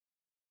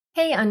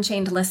Hey,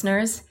 Unchained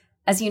listeners.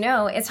 As you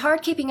know, it's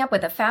hard keeping up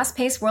with the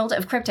fast-paced world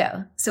of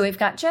crypto, so we've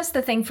got just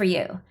the thing for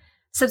you.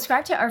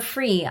 Subscribe to our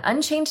free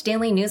Unchained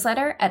daily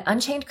newsletter at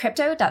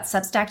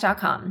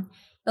unchainedcrypto.substack.com.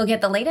 You'll get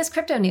the latest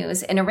crypto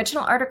news and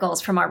original articles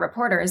from our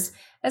reporters,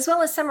 as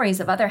well as summaries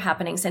of other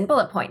happenings and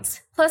bullet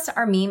points, plus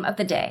our meme of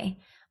the day,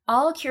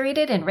 all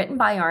curated and written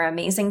by our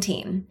amazing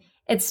team.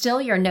 It's still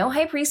your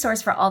no-hype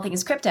resource for all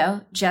things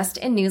crypto, just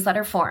in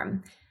newsletter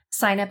form.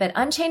 Sign up at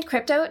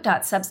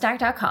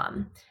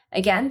unchainedcrypto.substack.com.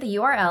 Again, the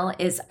URL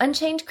is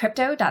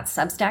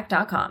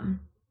unchainedcrypto.substack.com.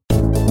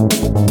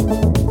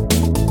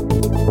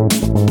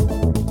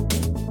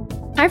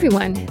 Hi,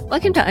 everyone.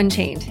 Welcome to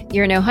Unchained,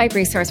 your no-hype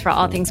resource for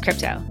all things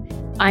crypto.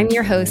 I'm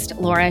your host,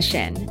 Laura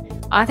Shin,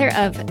 author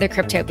of The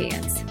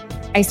Cryptopians.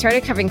 I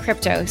started covering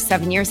crypto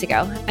 7 years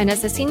ago, and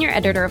as the senior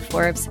editor of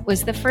Forbes,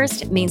 was the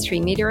first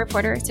mainstream media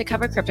reporter to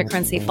cover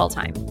cryptocurrency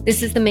full-time.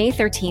 This is the May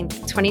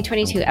 13th,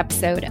 2022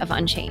 episode of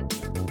Unchained.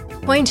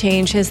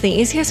 CoinChange is the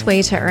easiest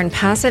way to earn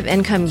passive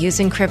income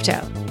using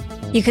crypto.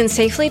 You can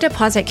safely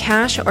deposit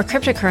cash or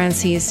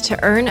cryptocurrencies to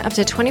earn up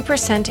to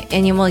 20%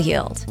 annual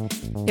yield.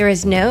 There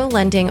is no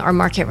lending or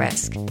market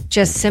risk,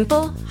 just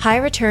simple,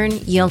 high-return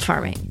yield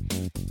farming.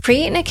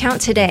 Create an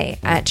account today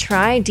at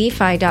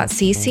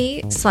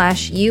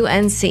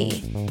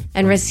trydefi.cc/UNC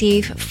and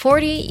receive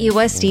 40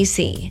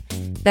 USDC.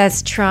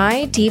 That's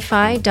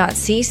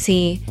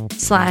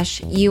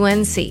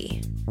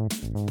trydefi.cc/UNC.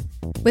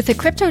 With the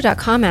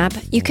Crypto.com app,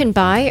 you can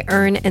buy,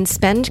 earn, and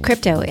spend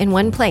crypto in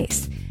one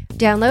place.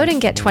 Download and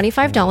get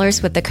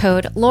 $25 with the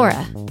code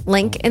LAURA,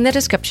 link in the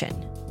description.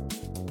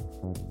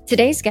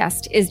 Today's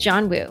guest is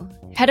John Wu,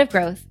 Head of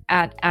Growth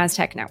at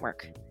Aztec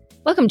Network.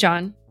 Welcome,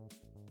 John.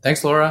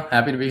 Thanks, Laura.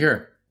 Happy to be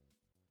here.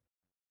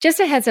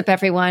 Just a heads up,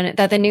 everyone,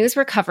 that the news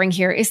we're covering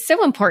here is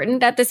so important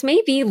that this may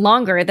be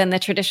longer than the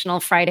traditional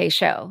Friday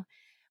show.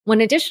 One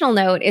additional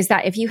note is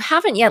that if you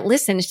haven't yet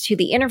listened to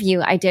the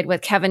interview I did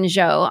with Kevin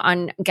Zhou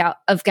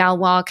of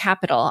Galois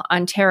Capital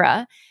on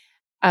Terra,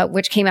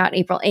 which came out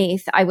April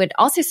 8th, I would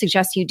also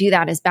suggest you do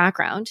that as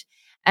background.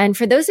 And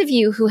for those of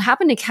you who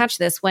happen to catch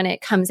this when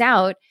it comes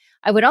out,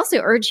 I would also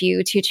urge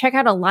you to check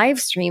out a live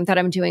stream that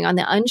I'm doing on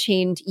the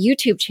Unchained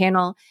YouTube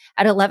channel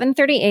at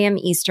 11:30 a.m.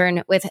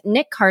 Eastern with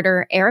Nick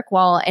Carter, Eric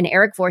Wall, and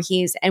Eric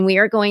Voorhees, and we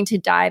are going to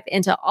dive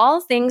into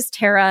all things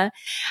Terra.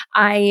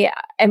 I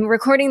am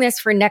recording this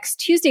for next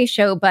Tuesday's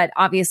show, but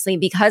obviously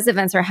because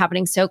events are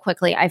happening so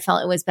quickly, I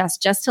felt it was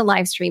best just to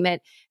live stream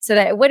it so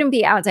that it wouldn't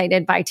be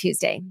outdated by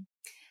Tuesday.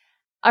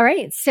 All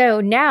right,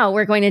 so now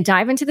we're going to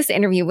dive into this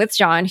interview with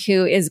John,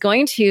 who is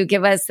going to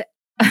give us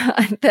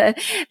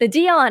the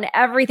deal on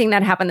everything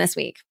that happened this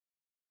week.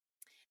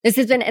 This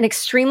has been an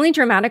extremely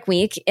dramatic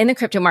week in the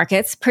crypto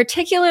markets,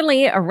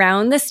 particularly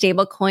around the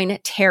stablecoin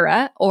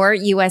Terra or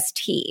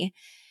UST.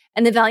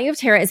 And the value of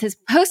Terra is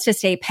supposed to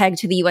stay pegged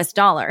to the US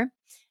dollar.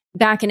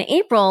 Back in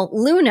April,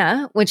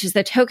 Luna, which is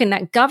the token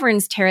that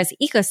governs Terra's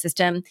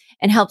ecosystem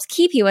and helps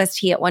keep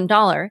UST at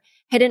 $1,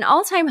 hit an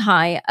all-time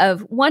high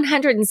of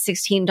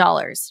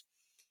 $116.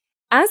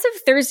 As of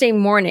Thursday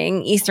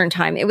morning, Eastern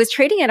time, it was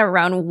trading at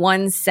around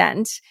 1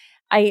 cent.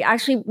 I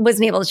actually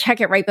wasn't able to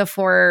check it right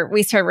before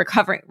we started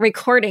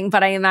recording,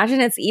 but I imagine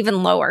it's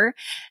even lower.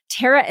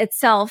 Terra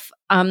itself,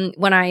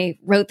 when I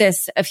wrote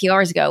this a few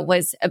hours ago,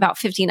 was about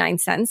 59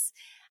 cents,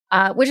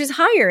 which is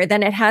higher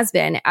than it has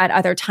been at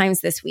other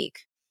times this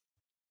week.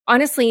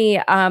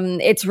 Honestly,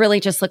 it's really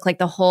just looked like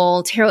the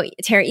whole Terra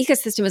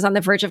ecosystem is on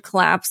the verge of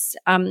collapse.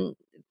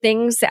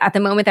 Things at the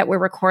moment that we're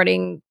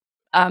recording,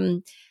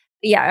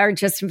 are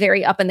just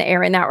very up in the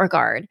air in that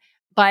regard.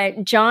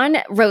 But John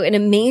wrote an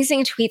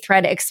amazing tweet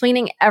thread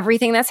explaining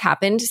everything that's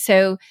happened.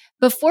 So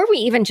before we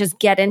even just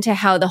get into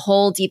how the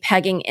whole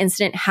depegging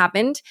incident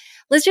happened,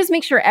 let's just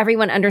make sure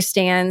everyone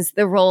understands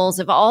the roles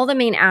of all the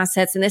main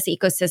assets in this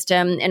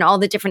ecosystem and all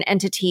the different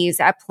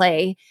entities at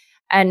play.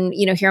 And,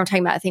 here I'm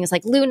talking about things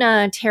like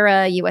Luna,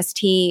 Terra,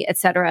 UST,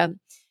 etc.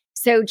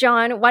 So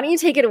John, why don't you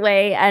take it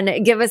away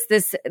and give us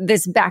this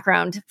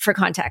background for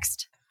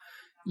context?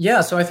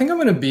 Yeah, so I think I'm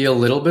going to be a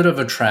little bit of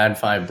a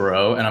TradFi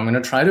bro, and I'm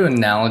going to try to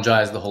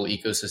analogize the whole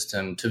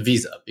ecosystem to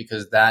Visa,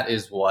 because that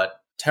is what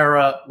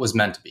Terra was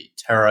meant to be.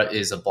 Terra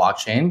is a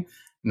blockchain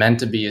meant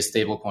to be a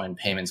stablecoin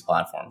payments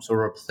platform, so a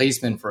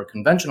replacement for a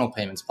conventional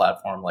payments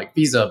platform like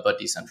Visa, but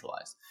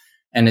decentralized.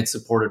 And it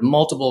supported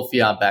multiple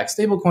fiat-backed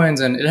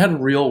stablecoins, and it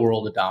had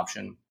real-world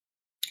adoption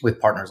with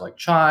partners like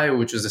Chai,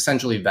 which is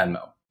essentially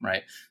Venmo,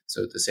 right?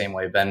 So the same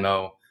way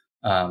Venmo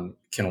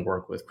can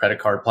work with credit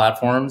card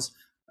platforms,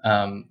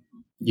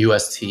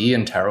 UST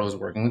and Terra is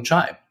working with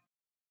Chai.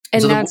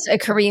 And so that's a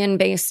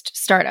Korean-based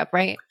startup,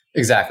 right?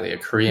 Exactly, a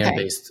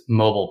Korean-based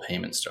mobile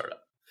payment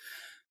startup.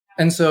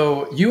 And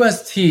so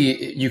UST,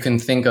 you can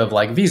think of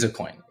like Visa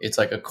coin. It's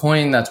like a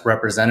coin that's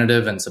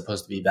representative and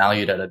supposed to be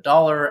valued at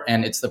 $1,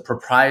 and it's the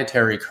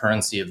proprietary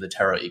currency of the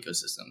Terra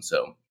ecosystem.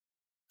 So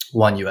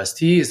 1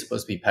 UST is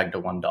supposed to be pegged to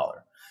 $1.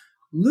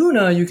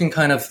 Luna, you can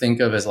kind of think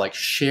of as like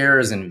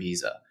shares in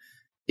Visa.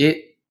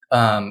 It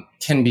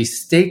can be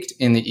staked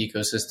in the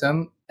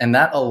ecosystem, and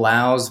that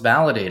allows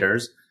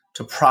validators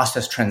to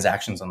process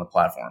transactions on the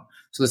platform.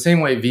 So the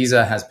same way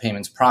Visa has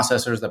payments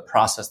processors that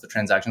process the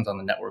transactions on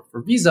the network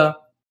for Visa,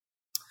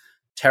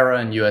 Terra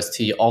and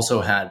UST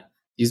also had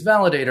these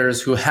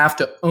validators who have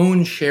to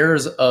own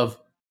shares of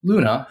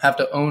Luna, have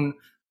to own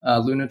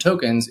Luna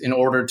tokens in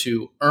order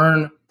to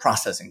earn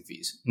processing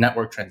fees,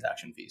 network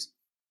transaction fees.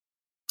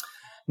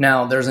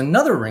 Now, there's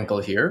another wrinkle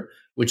here,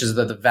 which is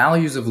that the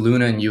values of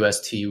Luna and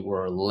UST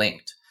were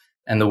linked.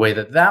 And the way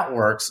that that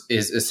works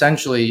is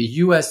essentially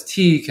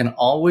UST can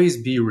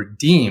always be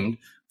redeemed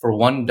for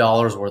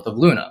 $1 worth of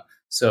Luna.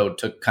 So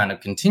to kind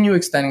of continue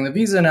extending the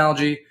Visa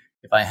analogy,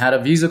 if I had a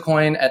Visa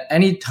coin at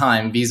any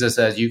time, Visa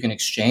says you can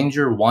exchange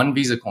your one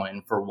Visa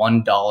coin for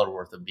 $1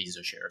 worth of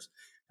Visa shares.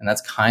 And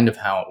that's kind of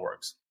how it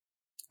works.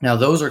 Now,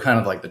 those are kind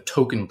of like the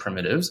token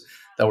primitives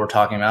that we're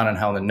talking about and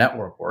how the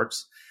network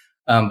works.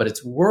 But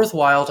it's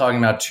worthwhile talking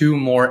about two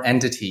more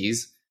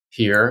entities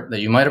here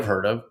that you might have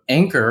heard of,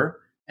 Anchor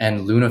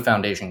and Luna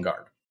Foundation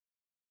Guard.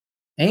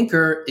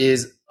 Anchor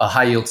is a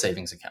high yield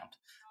savings account.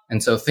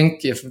 And so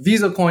think if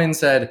Visa Coin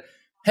said,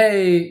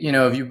 hey,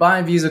 if you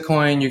buy Visa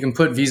Coin, you can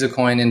put Visa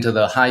Coin into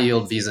the high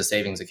yield Visa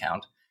savings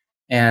account.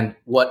 And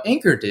what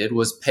Anchor did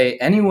was pay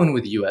anyone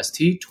with UST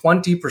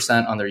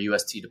 20% on their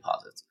UST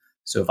deposits.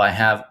 So if I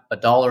have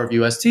 $1 of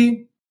UST,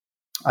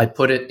 I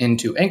put it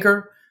into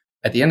Anchor.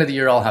 At the end of the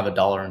year, I'll have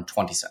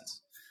 $1.20.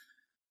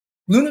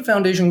 Luna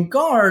Foundation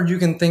Guard, you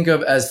can think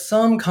of as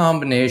some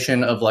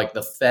combination of like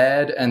the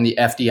Fed and the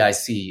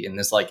FDIC in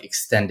this like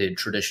extended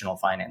traditional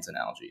finance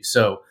analogy.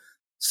 So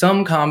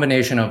some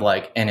combination of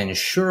like an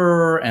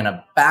insurer and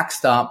a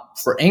backstop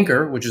for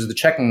Anchor, which is the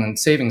checking and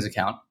savings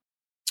account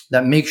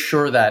that makes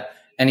sure that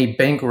any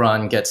bank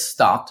run gets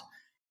stopped,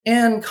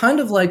 and kind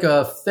of like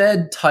a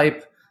Fed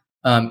type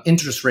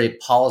interest rate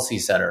policy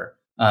setter,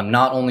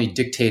 not only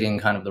dictating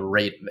kind of the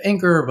rate of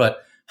Anchor,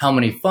 but how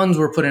many funds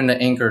were put into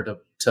Anchor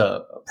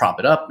to prop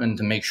it up and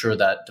to make sure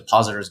that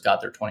depositors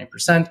got their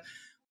 20%.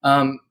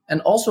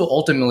 And also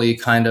ultimately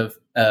kind of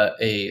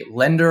a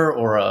lender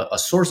or a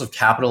source of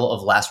capital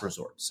of last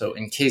resort. So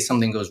in case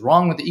something goes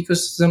wrong with the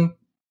ecosystem,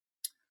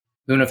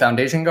 Luna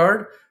Foundation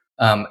Guard,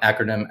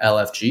 acronym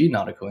LFG,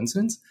 not a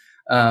coincidence,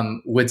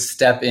 would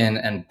step in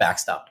and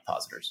backstop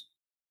depositors.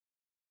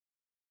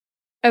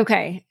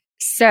 Okay.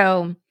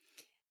 So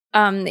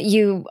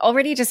you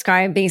already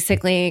described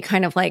basically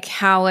kind of like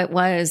how it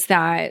was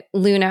that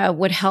Luna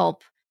would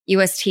help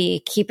UST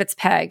keep its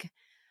peg.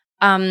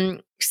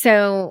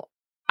 So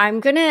I'm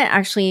going to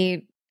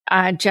actually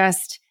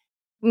just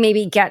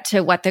maybe get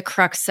to what the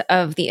crux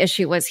of the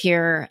issue was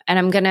here. And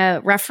I'm going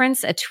to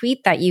reference a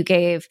tweet that you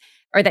gave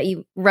or that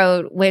you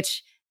wrote,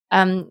 which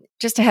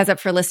just a heads up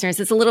for listeners,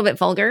 it's a little bit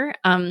vulgar.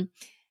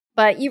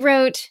 But you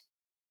wrote,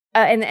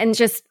 and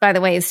just by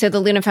the way, so the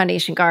Luna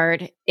Foundation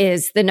Guard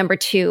is the number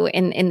 2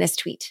 in this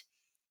tweet.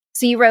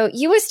 So you wrote,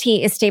 UST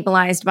is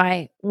stabilized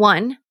by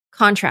 1,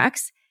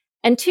 contracts,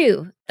 and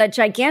 2, that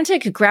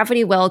gigantic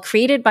gravity well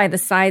created by the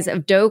size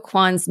of Do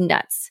Kwon's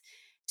nuts.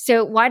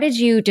 So why did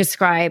you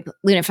describe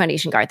Luna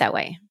Foundation Guard that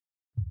way?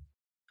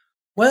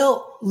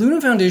 Well, Luna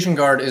Foundation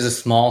Guard is a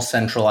small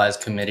centralized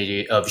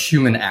committee of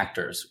human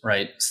actors,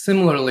 right?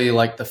 Similarly,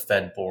 like the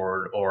Fed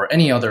board or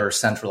any other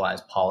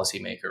centralized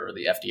policymaker or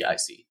the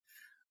FDIC.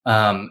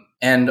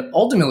 And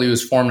ultimately it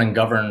was formed and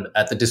governed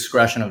at the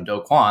discretion of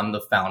Do Kwon, the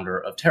founder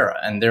of Terra.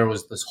 And there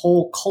was this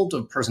whole cult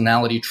of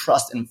personality,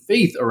 trust, and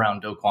faith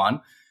around Do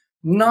Kwon,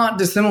 not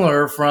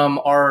dissimilar from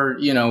our,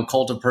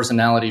 cult of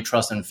personality,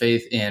 trust, and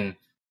faith in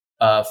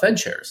Fed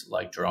chairs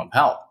like Jerome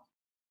Powell.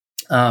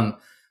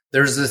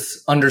 There's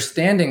this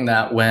understanding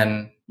that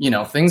when,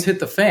 things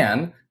hit the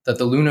fan, that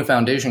the Luna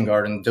Foundation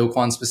Guard and Do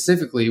Kwon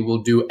specifically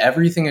will do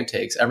everything it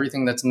takes,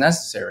 everything that's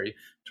necessary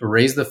to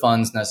raise the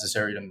funds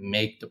necessary to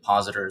make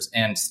depositors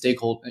and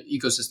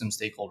ecosystem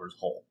stakeholders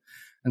whole.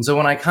 And so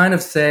when I kind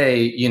of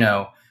say,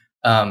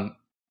 the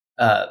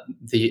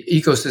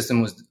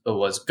ecosystem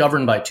was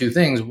governed by 2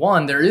 things.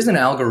 One, there is an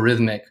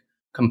algorithmic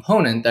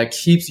component that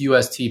keeps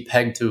UST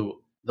pegged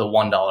to the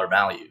 $1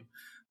 value.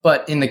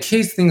 But in the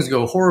case things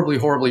go horribly,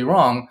 horribly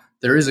wrong,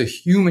 there is a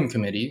human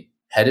committee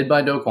headed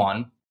by Do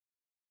Kwon,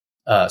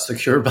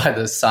 secured by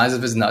the size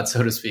of his nuts,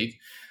 so to speak,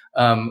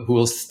 who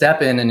will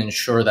step in and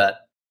ensure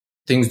that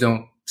things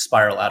don't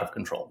spiral out of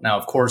control. Now,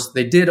 of course,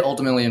 they did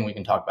ultimately, and we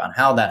can talk about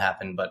how that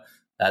happened, but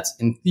that's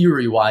in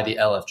theory why the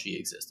LFG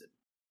existed.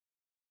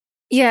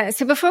 Yeah.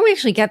 So before we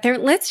actually get there,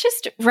 let's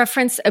just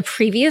reference a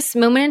previous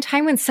moment in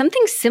time when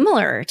something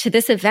similar to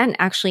this event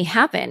actually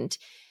happened.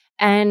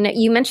 And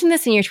you mentioned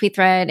this in your tweet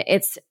thread.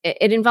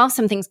 It involves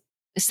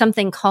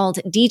something called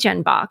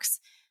Degen Box.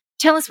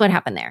 Tell us what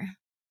happened there.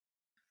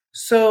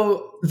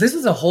 So this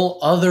is a whole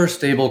other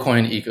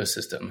stablecoin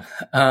ecosystem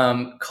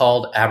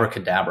called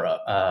Abracadabra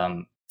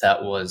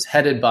that was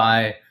headed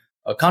by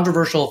a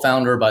controversial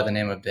founder by the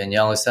name of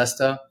Daniele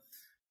Sesta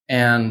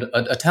and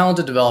a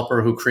talented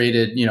developer who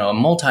created, a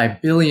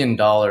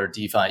multi-billion-dollar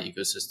DeFi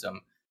ecosystem.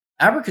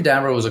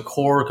 Abracadabra was a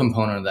core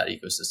component of that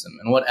ecosystem.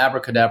 And what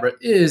Abracadabra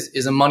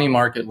is a money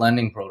market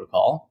lending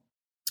protocol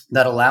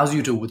that allows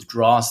you to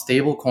withdraw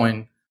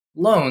stablecoin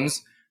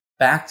loans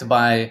backed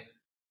by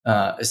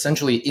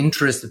essentially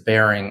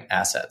interest-bearing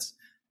assets.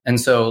 And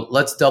so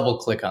let's double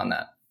click on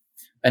that.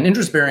 An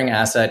interest-bearing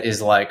asset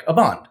is like a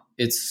bond.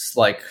 It's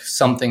like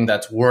something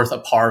that's worth a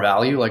par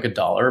value, like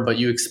 $1, but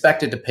you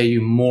expect it to pay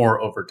you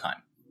more over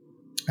time.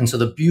 And so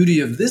the beauty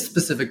of this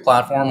specific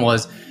platform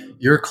was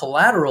your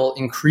collateral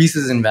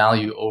increases in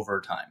value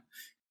over time.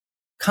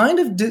 Kind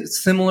of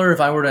similar, if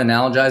I were to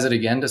analogize it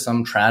again to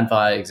some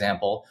TradFi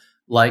example,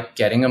 like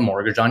getting a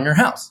mortgage on your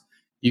house.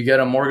 You get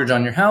a mortgage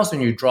on your house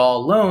and you draw a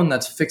loan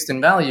that's fixed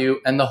in value,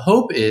 and the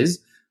hope is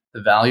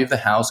the value of the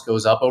house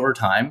goes up over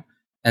time.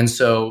 And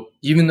so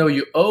even though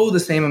you owe the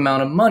same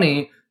amount of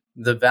money,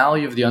 the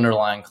value of the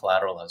underlying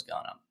collateral has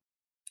gone up.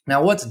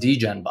 Now, what's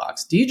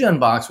DGenBox?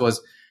 DGenBox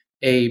was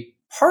a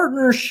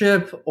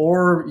partnership,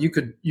 or you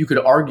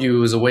could argue it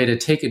was a way to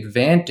take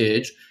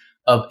advantage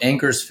of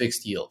Anchor's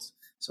fixed yields.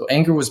 So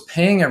Anchor was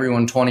paying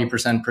everyone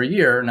 20% per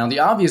year. Now, the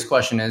obvious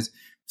question is, if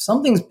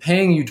something's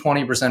paying you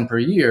 20% per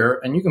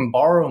year and you can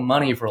borrow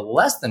money for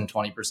less than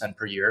 20%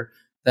 per year,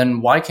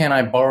 then why can't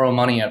I borrow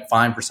money at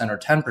 5% or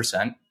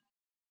 10%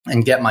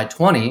 and get my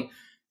 20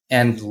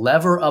 and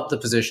lever up the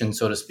position,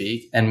 so to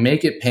speak, and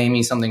make it pay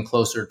me something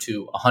closer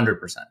to 100%?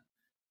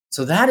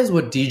 So that is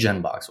what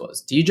DGenBox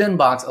was.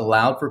 DGenBox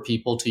allowed for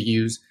people to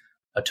use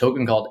a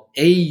token called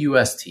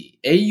AUST.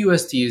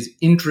 AUST is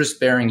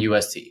interest-bearing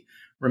UST.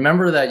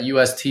 Remember that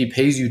UST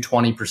pays you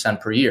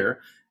 20% per year.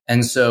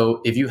 And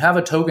so if you have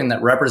a token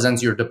that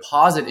represents your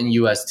deposit in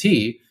UST,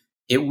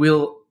 it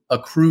will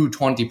accrue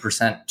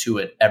 20% to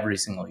it every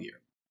single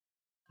year.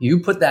 You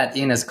put that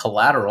in as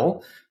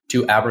collateral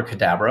to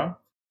Abracadabra,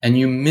 and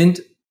you mint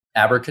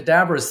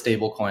Abracadabra's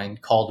stablecoin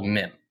called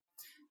MIM.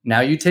 Now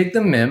you take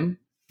the MIM,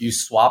 you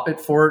swap it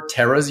for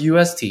Terra's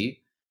UST,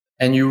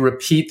 and you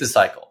repeat the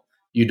cycle.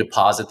 You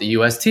deposit the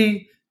UST,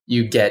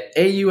 you get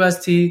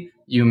AUST,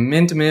 you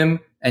mint MIM,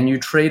 and you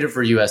trade it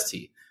for UST.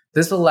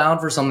 This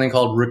allowed for something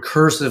called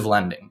recursive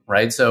lending,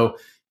 right? So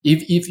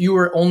if you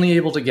were only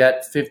able to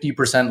get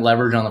 50%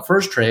 leverage on the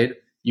first trade,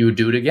 you would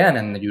do it again,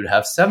 and then you'd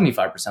have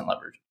 75%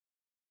 leverage.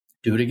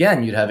 Do it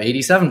again, you'd have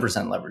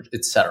 87% leverage,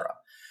 etc.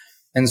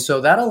 And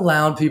so that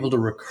allowed people to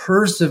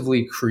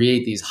recursively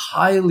create these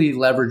highly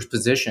leveraged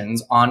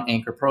positions on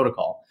Anchor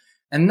Protocol.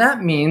 And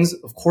that means,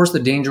 of course, the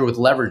danger with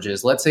leverage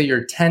is, let's say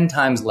you're 10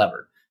 times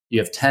levered. You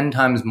have 10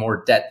 times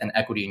more debt than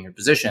equity in your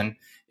position.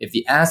 If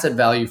the asset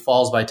value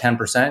falls by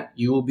 10%,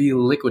 you will be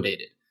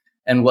liquidated.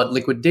 And what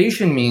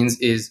liquidation means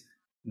is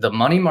the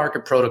money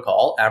market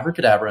protocol,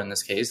 Abracadabra in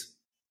this case,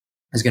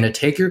 is going to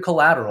take your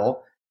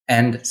collateral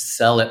and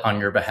sell it on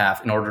your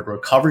behalf in order to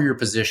recover your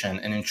position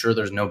and ensure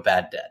there's no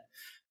bad debt.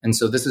 And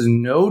so this is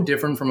no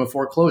different from a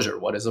foreclosure.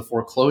 What is a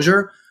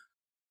foreclosure?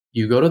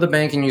 You go to the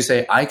bank and you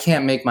say, I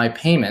can't make my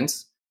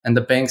payments. And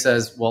the bank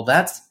says, well,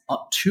 that's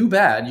too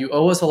bad. You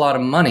owe us a lot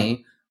of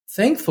money.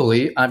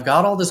 Thankfully, I've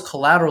got all this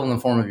collateral in the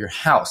form of your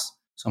house.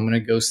 So I'm going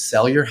to go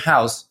sell your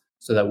house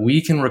so that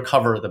we can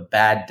recover the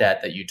bad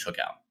debt that you took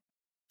out.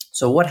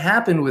 So what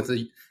happened with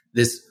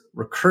this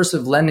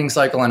recursive lending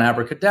cycle on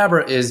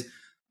Abracadabra is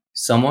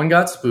someone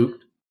got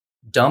spooked,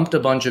 dumped a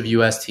bunch of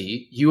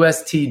UST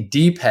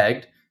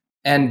depegged,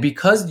 and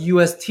because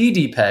UST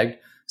depegged,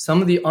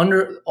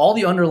 all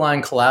the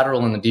underlying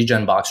collateral in the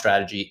DGenBox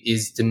strategy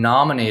is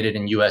denominated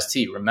in UST.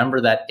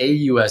 Remember that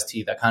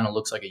AUST that kind of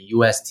looks like a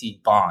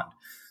UST bond.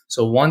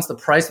 So once the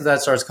price of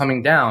that starts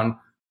coming down,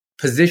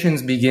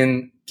 positions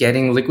begin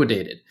getting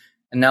liquidated.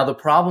 And now the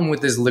problem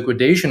with this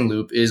liquidation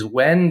loop is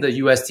when the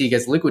UST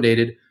gets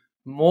liquidated,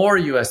 more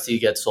UST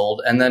gets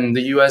sold, and then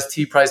the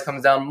UST price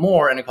comes down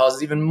more, and it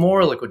causes even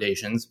more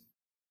liquidations.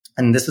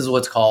 And this is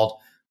what's called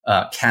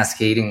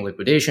cascading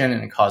liquidation,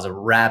 and it caused a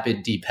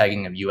rapid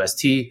depegging of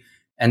UST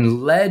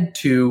and led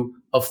to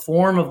a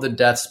form of the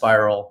death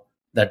spiral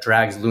that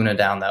drags Luna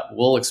down that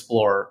we'll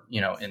explore,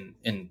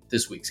 in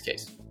this week's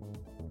case.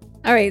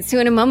 All right, so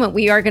in a moment,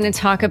 we are going to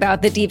talk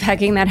about the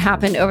depegging that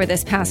happened over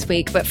this past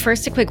week. But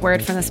first, a quick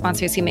word from the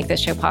sponsors who make this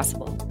show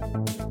possible.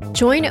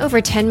 Join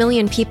over 10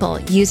 million people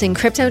using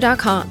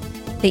Crypto.com,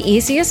 the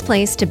easiest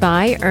place to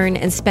buy, earn,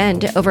 and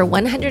spend over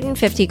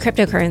 150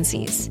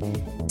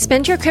 cryptocurrencies.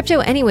 Spend your crypto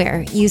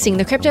anywhere using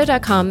the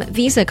Crypto.com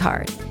Visa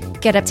card.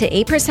 Get up to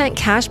 8%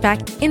 cash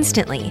back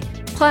instantly,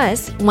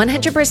 plus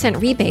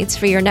 100% rebates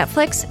for your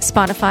Netflix,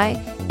 Spotify,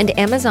 and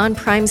Amazon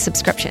Prime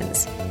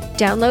subscriptions.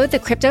 Download the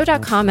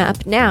Crypto.com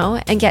app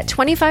now and get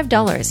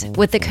 $25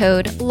 with the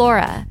code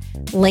LAURA.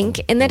 Link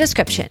in the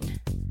description.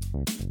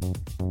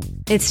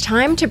 It's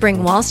time to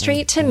bring Wall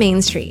Street to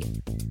Main Street.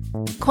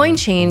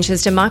 CoinChange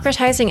is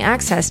democratizing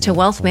access to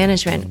wealth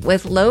management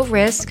with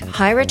low-risk,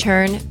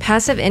 high-return,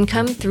 passive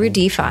income through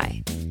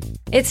DeFi.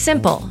 It's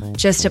simple.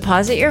 Just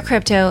deposit your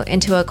crypto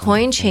into a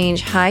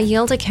CoinChange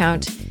high-yield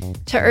account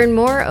to earn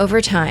more over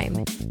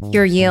time.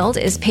 Your yield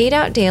is paid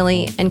out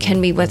daily and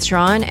can be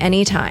withdrawn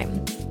anytime.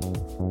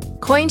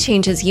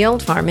 CoinChange's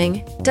yield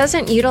farming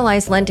doesn't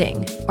utilize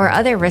lending or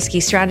other risky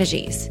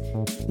strategies.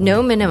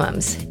 No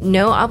minimums,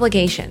 no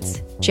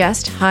obligations,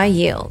 just high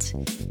yield.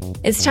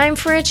 It's time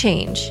for a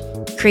change.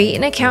 Create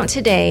an account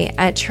today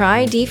at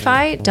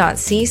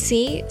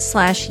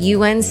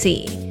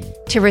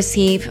trydefi.cc/UNC to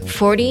receive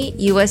 40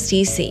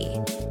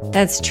 USDC.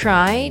 That's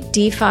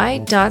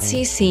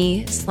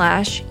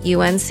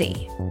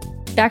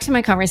trydefi.cc/UNC. Back to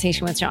my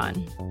conversation with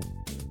John.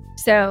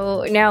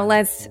 So now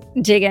let's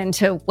dig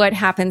into what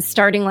happened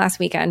starting last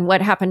weekend.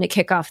 What happened to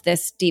kick off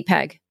this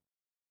DPEG?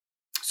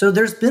 So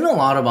there's been a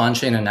lot of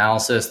on-chain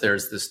analysis.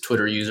 There's this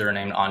Twitter user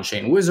named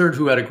On-Chain Wizard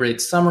who had a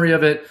great summary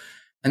of it.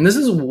 And this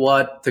is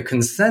what the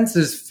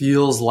consensus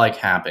feels like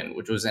happened,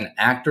 which was an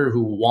actor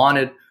who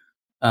wanted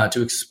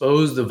to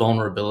expose the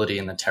vulnerability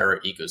in the Terra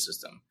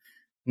ecosystem.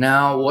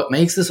 Now, what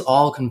makes this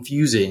all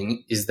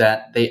confusing is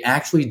that they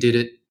actually did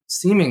it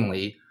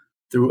seemingly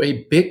through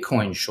a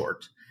Bitcoin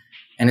short.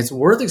 And it's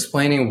worth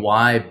explaining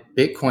why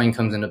Bitcoin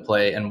comes into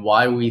play and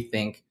why we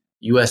think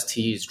UST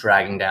is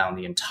dragging down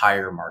the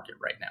entire market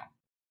right now.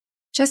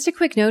 Just a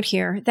quick note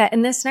here that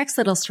in this next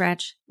little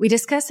stretch, we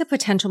discuss a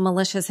potential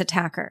malicious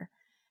attacker.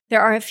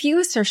 There are a few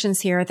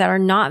assertions here that are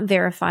not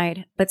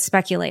verified, but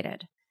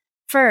speculated.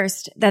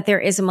 First, that there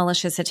is a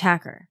malicious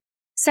attacker.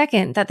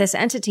 Second, that this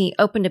entity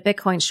opened a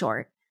Bitcoin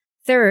short.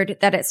 Third,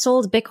 that it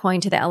sold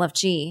Bitcoin to the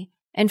LFG.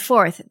 And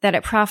fourth, that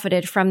it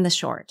profited from the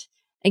short.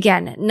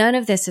 Again, none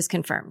of this is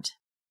confirmed.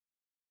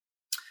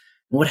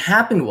 What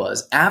happened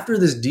was, after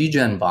this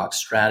degen box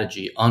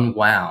strategy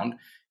unwound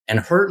and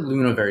hurt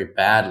Luna very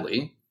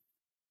badly,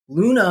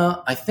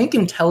 Luna, I think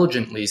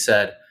intelligently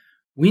said,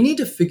 we need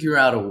to figure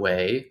out a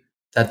way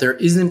that there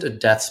isn't a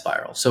death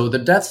spiral. So the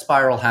death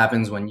spiral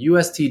happens when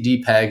UST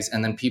depegs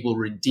and then people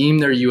redeem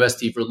their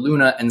UST for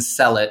Luna and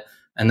sell it,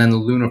 and then the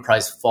Luna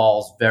price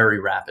falls very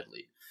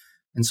rapidly.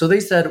 And so they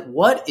said,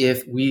 what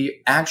if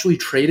we actually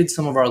traded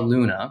some of our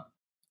Luna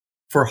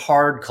for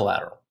hard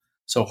collateral?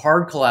 So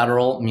hard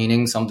collateral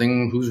meaning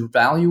something whose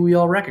value we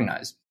all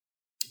recognize.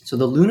 So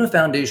the Luna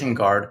Foundation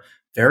Guard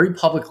very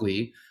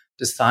publicly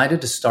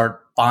decided to start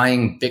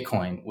buying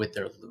Bitcoin with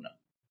their Luna.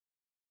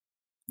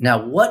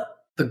 Now, what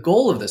the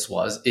goal of this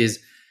is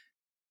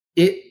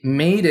it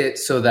made it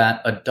so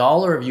that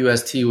 $1 of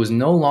UST was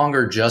no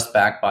longer just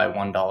backed by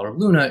 $1 of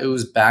Luna. It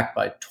was backed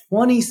by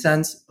 20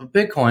 cents of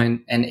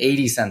Bitcoin and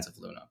 80 cents of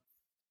Luna.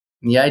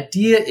 And the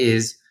idea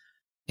is,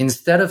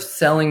 instead of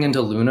selling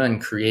into Luna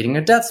and creating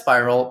a death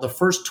spiral, the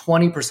first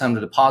 20%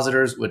 of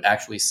depositors would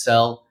actually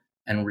sell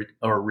and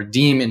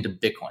redeem into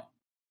Bitcoin.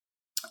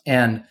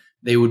 And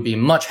they would be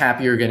much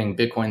happier getting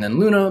Bitcoin than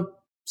Luna,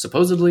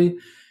 supposedly,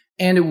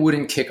 and it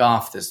wouldn't kick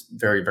off this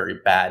very, very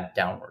bad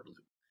downward loop.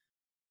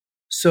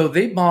 So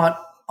they bought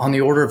on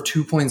the order of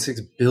 $2.6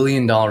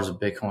 billion of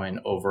Bitcoin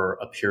over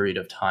a period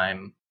of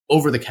time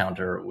over the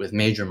counter with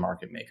major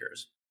market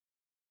makers.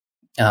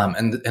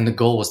 And the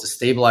goal was to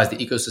stabilize the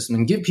ecosystem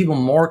and give people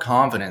more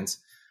confidence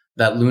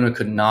that Luna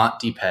could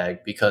not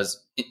depeg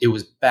because it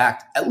was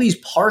backed at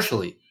least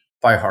partially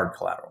by hard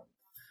collateral.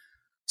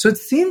 So it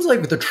seems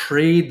like the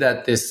trade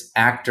that this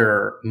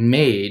actor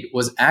made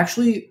was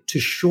actually to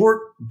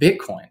short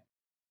Bitcoin.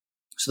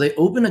 So they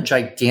opened a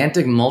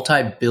gigantic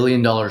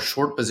multi-billion-dollar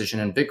short position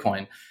in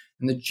Bitcoin.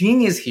 And the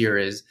genius here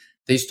is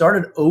they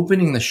started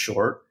opening the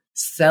short,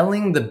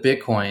 selling the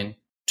Bitcoin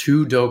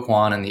to Do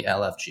Kwon and the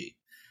LFG.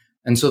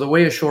 And so the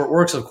way a short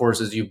works, of course,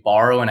 is you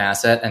borrow an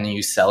asset and then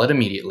you sell it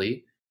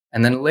immediately.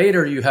 And then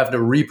later you have to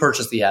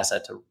repurchase the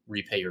asset to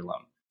repay your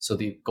loan. So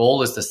the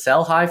goal is to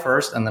sell high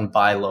first and then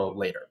buy low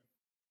later.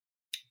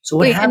 So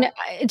wait, and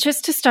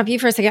just to stop you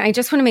for a second, I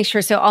just want to make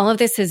sure. So all of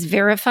this is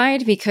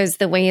verified, because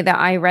the way that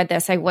I read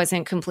this, I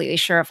wasn't completely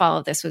sure if all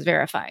of this was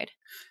verified.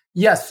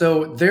 Yes.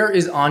 So there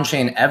is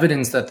on-chain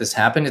evidence that this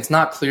happened. It's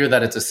not clear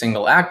that it's a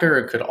single actor.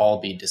 It could all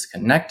be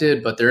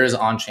disconnected, but there is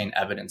on-chain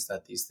evidence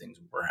that these things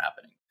were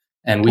happening.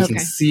 And we can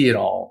see it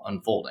all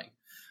unfolding.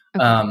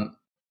 Okay.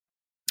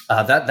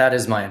 That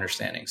is my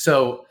understanding.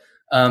 So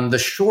the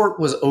short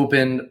was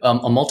opened,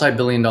 a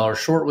multi-billion-dollar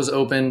short was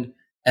opened,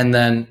 and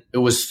then it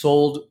was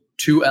sold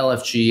to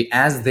LFG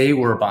as they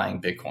were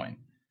buying Bitcoin.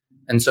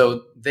 And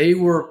so the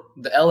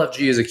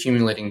LFG is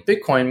accumulating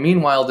Bitcoin.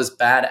 Meanwhile, this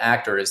bad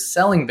actor is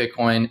selling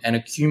Bitcoin and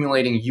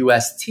accumulating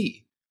UST.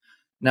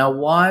 Now,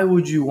 why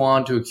would you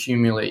want to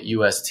accumulate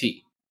UST?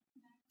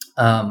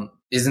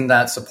 Isn't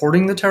that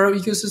supporting the Terra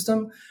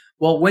ecosystem?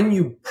 Well, when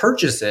you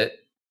purchase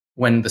it,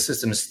 when the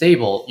system is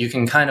stable, you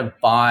can kind of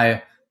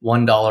buy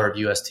 $1 of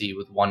UST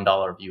with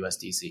 $1 of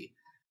USDC.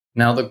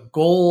 Now, the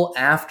goal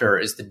after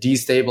is to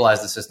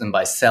destabilize the system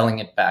by selling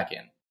it back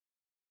in.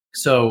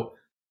 So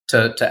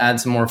to add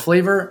some more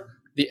flavor,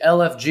 the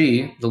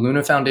LFG, the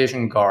Luna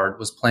Foundation Guard,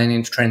 was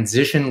planning to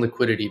transition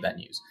liquidity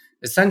venues,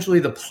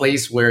 essentially the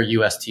place where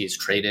UST is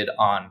traded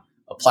on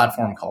a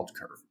platform called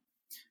Curve.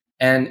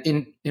 And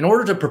in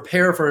order to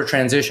prepare for a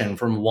transition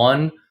from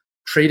one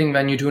trading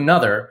venue to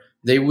another,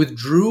 they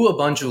withdrew a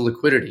bunch of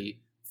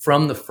liquidity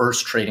from the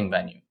first trading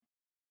venue.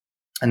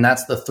 And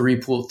that's the three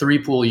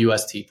pool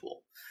UST pool.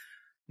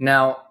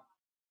 Now,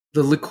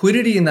 the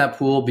liquidity in that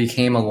pool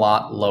became a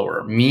lot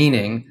lower,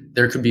 meaning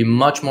there could be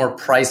much more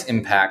price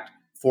impact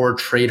for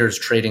traders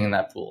trading in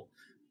that pool.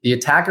 The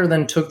attacker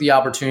then took the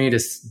opportunity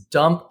to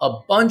dump a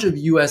bunch of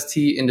UST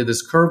into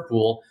this Curve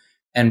pool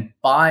and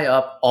buy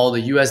up all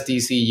the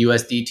USDC,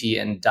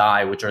 USDT, and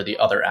DAI, which are the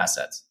other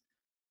assets.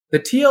 The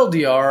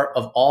TLDR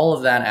of all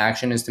of that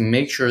action is to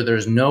make sure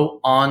there's no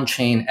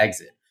on-chain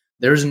exit.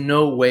 There's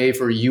no way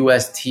for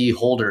UST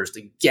holders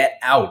to get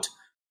out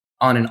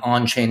on an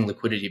on-chain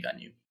liquidity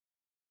venue.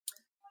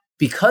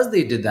 Because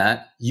they did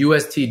that,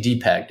 UST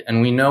depegged.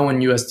 And we know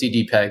when UST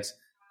depegs,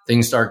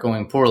 things start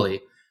going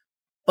poorly.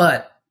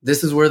 But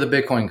this is where the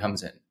Bitcoin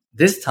comes in.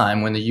 This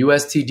time, when the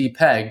UST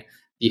depegged,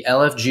 the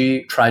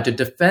LFG tried to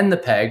defend the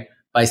peg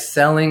by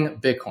selling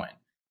Bitcoin.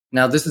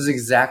 Now, this is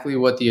exactly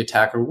what the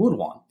attacker would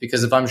want,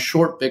 because if I'm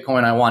short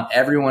Bitcoin, I want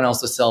everyone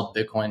else to sell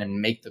Bitcoin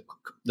and make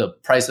the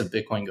price of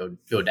Bitcoin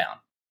go down.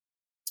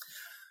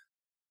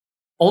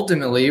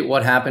 Ultimately,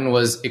 what happened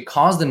was it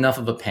caused enough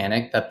of a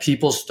panic that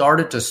people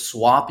started to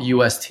swap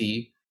UST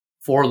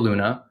for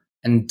Luna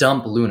and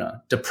dump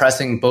Luna,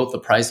 depressing both the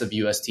price of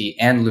UST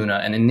and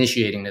Luna and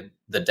initiating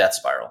the death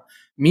spiral.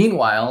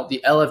 Meanwhile,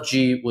 the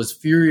LFG was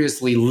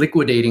furiously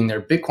liquidating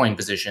their Bitcoin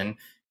position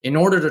in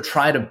order to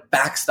try to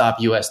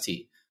backstop UST,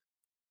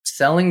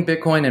 selling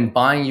Bitcoin and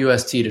buying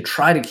UST to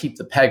try to keep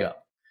the peg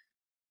up.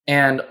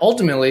 And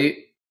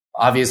ultimately,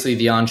 obviously,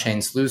 the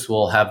on-chain sleuths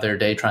will have their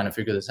day trying to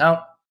figure this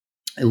out.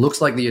 It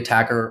looks like the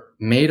attacker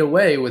made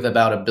away with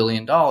about $1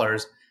 billion,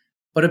 but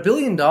 $1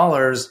 billion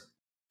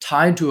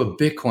tied to a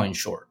Bitcoin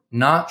short,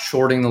 not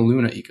shorting the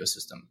Luna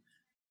ecosystem.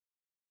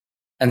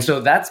 And so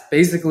that's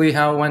basically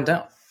how it went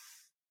down.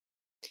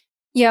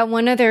 Yeah,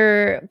 one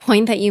other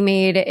point that you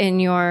made in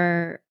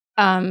your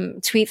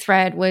tweet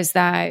thread was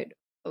that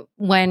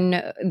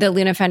when the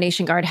Luna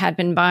Foundation Guard had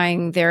been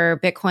buying their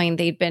Bitcoin,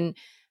 they'd been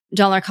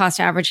dollar cost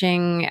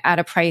averaging at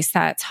a price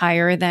that's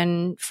higher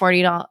than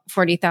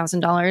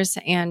 $40,000.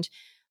 And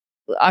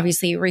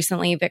obviously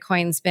recently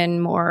Bitcoin's been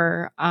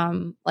more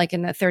like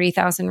in the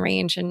 30,000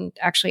 range. And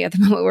actually at the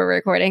moment we're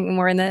recording,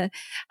 more in the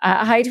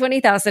high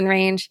 20,000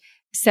 range.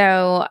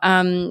 So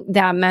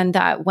that meant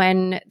that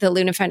when the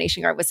Luna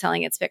Foundation Guard was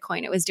selling its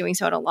Bitcoin, it was doing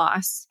so at a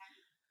loss.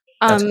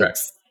 That's correct.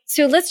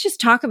 So let's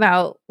just talk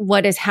about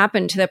what has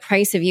happened to the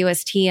price of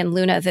UST and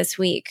Luna this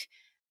week.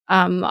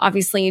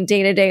 Obviously,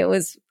 day to day, it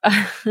was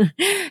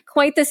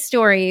quite the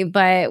story,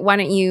 but why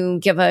don't you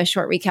give a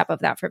short recap of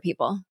that for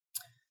people?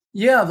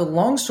 Yeah, the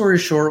long story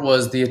short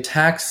was the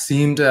attacks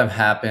seemed to have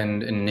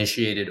happened and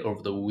initiated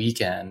over the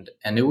weekend,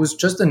 and it was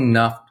just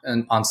enough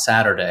on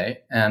Saturday,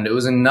 and it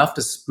was enough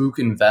to spook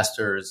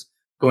investors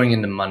going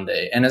into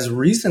Monday. And as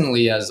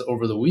recently as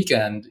over the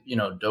weekend,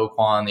 Do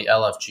Kwon, the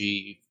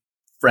LFG,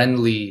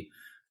 friendly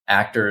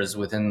actors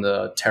within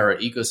the Terra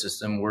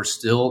ecosystem were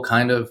still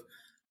kind of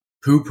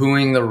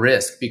poo-pooing the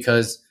risk,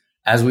 because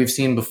as we've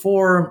seen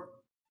before,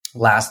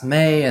 last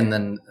May and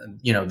then,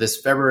 this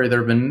February, there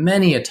have been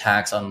many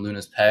attacks on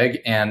Luna's peg.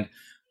 And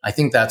I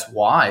think that's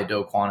why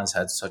Do Kwon has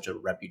had such a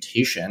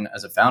reputation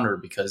as a founder,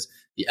 because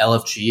the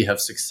LFG have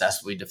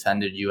successfully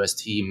defended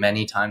UST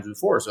many times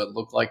before. So it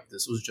looked like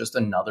this was just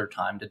another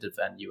time to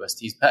defend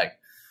UST's peg.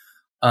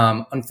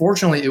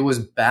 Unfortunately, it was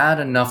bad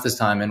enough this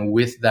time. And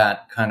with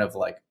that kind of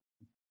like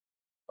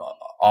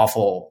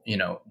awful,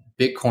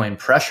 Bitcoin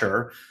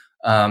pressure,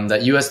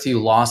 that UST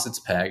lost its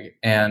peg.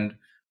 And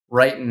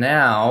right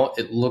now,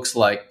 it looks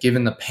like,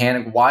 given the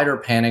wider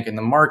panic in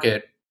the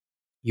market,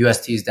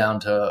 UST is down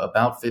to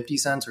about 50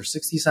 cents or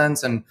 60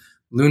 cents, and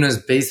Luna's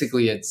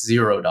basically at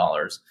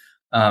 $0.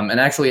 And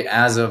actually,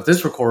 as of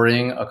this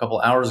recording, a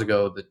couple hours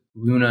ago,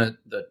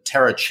 the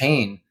Terra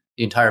chain,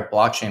 the entire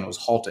blockchain was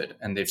halted,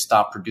 and they've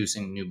stopped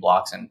producing new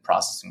blocks and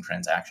processing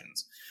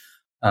transactions.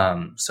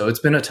 So it's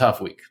been a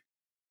tough week.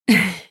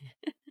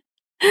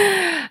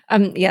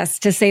 Yes,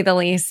 to say the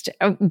least.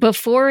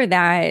 Before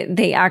that,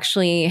 they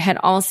actually had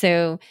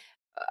also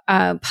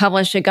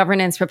published a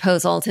governance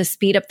proposal to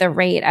speed up the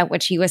rate at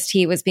which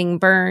UST was being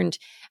burned,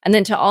 and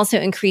then to also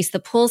increase the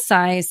pool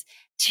size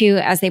to,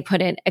 as they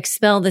put it,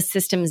 expel the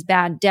system's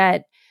bad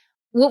debt.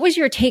 What was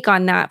your take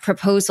on that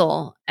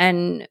proposal?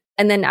 And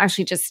then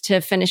actually just to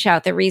finish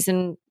out the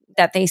reason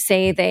that they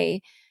say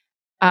they,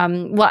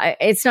 well,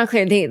 it's not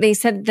clear. They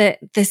said that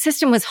the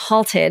system was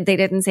halted. They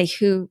didn't say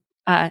who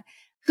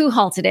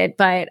halted it,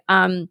 but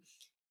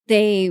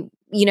they,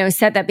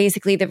 said that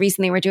basically the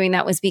reason they were doing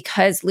that was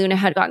because Luna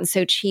had gotten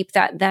so cheap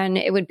that then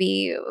it would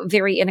be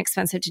very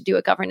inexpensive to do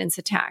a governance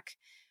attack,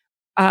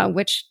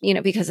 which,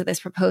 because of this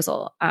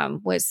proposal,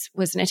 was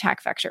an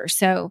attack vector.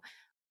 So,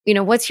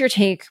 what's your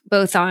take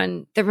both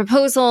on the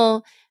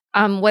proposal,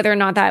 whether or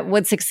not that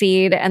would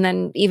succeed, and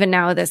then even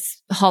now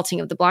this halting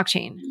of the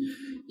blockchain?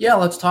 Yeah,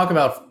 let's talk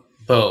about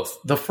both.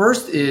 The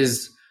first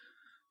is,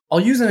 I'll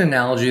use an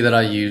analogy that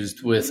I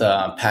used with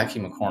Pat Key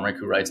McCormick,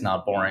 who writes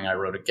Not Boring. I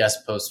wrote a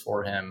guest post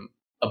for him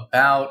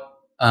about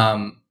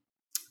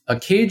a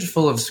cage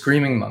full of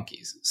screaming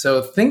monkeys.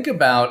 So think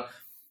about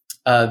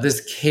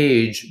this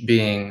cage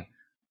being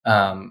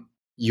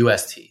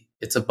UST.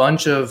 It's a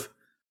bunch of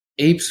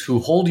apes who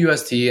hold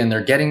UST, and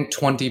they're getting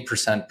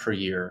 20% per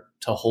year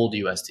to hold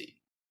UST.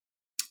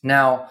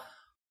 Now,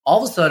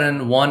 all of a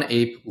sudden, one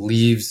ape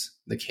leaves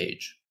the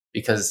cage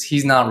because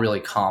he's not really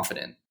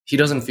confident. He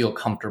doesn't feel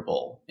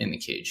comfortable in the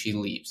cage. He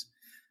leaves.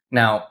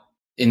 Now,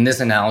 in this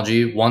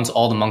analogy, once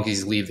all the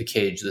monkeys leave the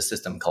cage, the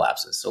system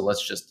collapses. So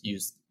let's just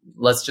use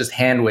let's just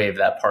hand wave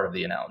that part of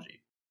the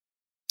analogy.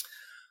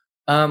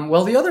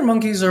 Well, the other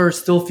monkeys are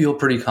still feel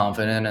pretty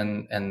confident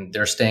and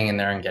they're staying in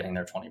there and getting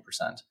their 20%.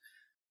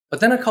 But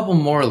then a couple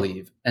more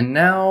leave, and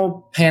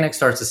now panic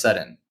starts to set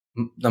in.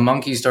 The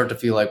monkeys start to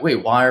feel like,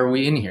 wait, why are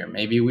we in here?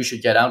 Maybe we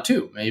should get out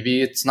too.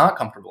 Maybe it's not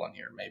comfortable in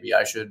here. Maybe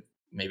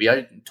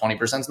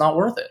 20% is not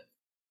worth it.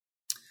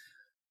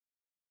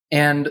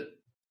 And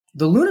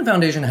the Luna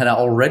Foundation had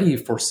already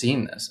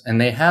foreseen this,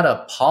 and they had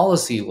a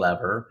policy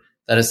lever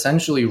that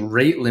essentially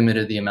rate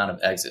limited the amount of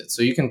exits.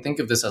 So you can think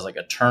of this as like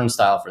a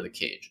turnstile for the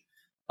cage.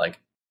 Like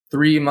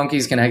 3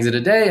 monkeys can exit a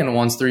day, and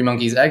once 3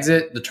 monkeys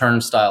exit, the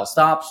turnstile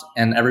stops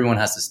and everyone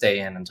has to stay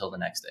in until the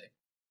next day.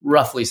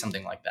 Roughly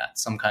something like that,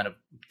 some kind of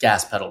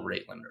gas pedal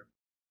rate limiter.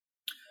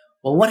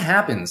 Well, what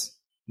happens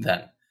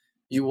then?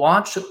 You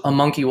watch a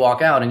monkey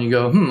walk out and you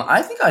go,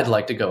 I think I'd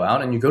like to go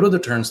out. And you go to the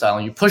turnstile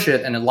and you push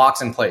it and it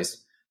locks in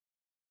place.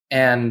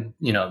 And,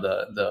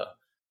 the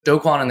Do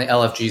Kwon and the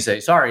LFG say,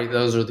 sorry,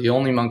 those are the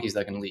only monkeys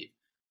that can leave.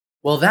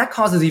 Well, that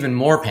causes even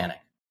more panic.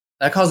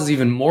 That causes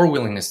even more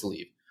willingness to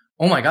leave.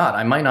 Oh my God,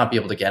 I might not be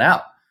able to get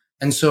out.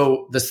 And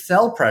so the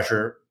cell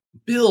pressure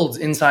builds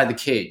inside the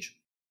cage,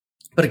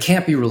 but it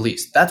can't be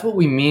released. That's what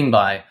we mean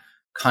by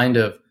kind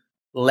of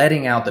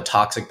letting out the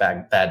toxic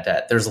bad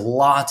debt. There's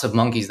lots of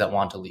monkeys that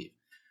want to leave.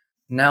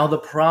 Now, the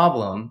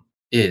problem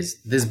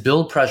is this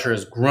build pressure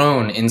has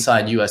grown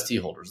inside UST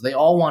holders. They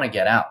all want to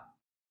get out.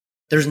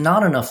 There's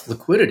not enough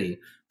liquidity.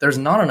 There's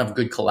not enough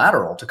good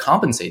collateral to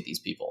compensate these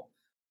people.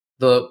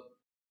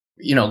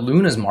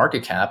 Luna's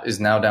market cap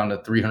is now down to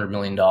 $300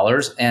 million,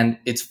 and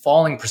it's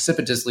falling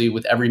precipitously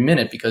with every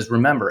minute because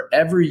remember,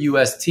 every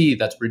UST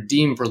that's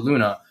redeemed for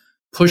Luna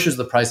pushes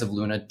the price of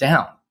Luna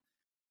down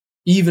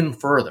even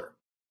further.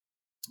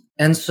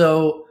 And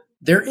so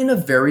they're in a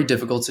very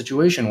difficult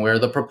situation where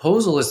the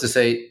proposal is to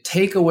say,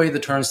 take away the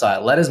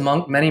turnstile, let as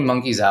many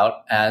monkeys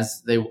out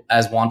as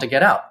want to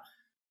get out.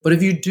 But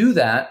if you do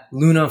that,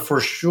 Luna for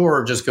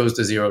sure just goes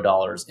to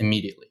 $0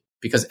 immediately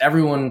because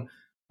everyone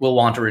will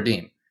want to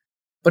redeem.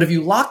 But if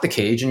you lock the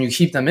cage and you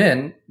keep them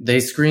in, they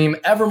scream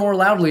ever more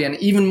loudly and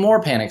even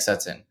more panic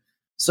sets in.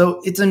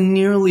 So it's a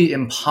nearly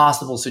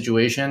impossible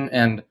situation.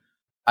 And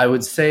I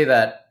would say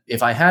that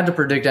if I had to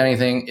predict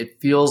anything,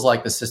 it feels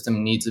like the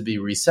system needs to be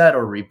reset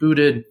or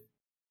rebooted,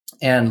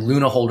 and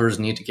Luna holders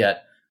need to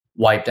get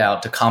wiped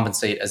out to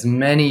compensate as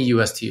many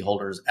UST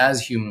holders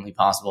as humanly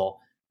possible.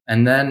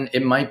 And then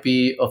it might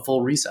be a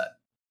full reset.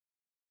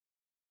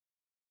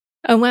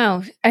 Oh,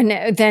 wow.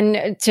 And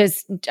then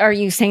are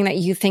you saying that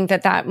you think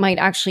that might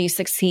actually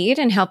succeed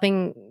in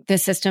helping the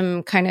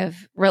system kind of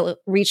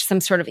reach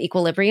some sort of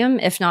equilibrium,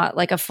 if not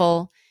like a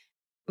full,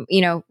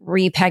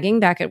 repegging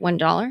back at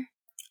 $1?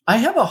 I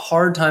have a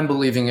hard time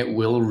believing it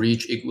will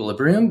reach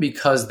equilibrium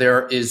because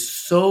there is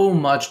so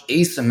much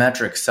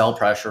asymmetric sell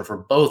pressure for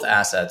both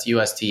assets,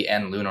 UST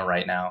and Luna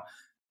right now.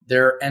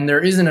 There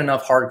isn't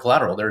enough hard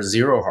collateral. There's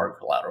zero hard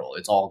collateral.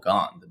 It's all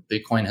gone. The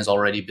Bitcoin has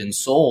already been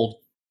sold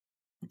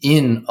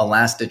in a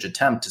last-ditch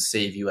attempt to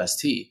save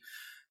UST.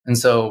 And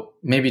so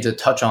maybe to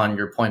touch on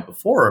your point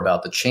before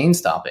about the chain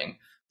stopping,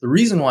 the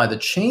reason why the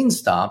chain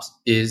stops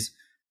is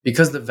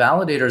because the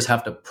validators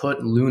have to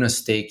put Luna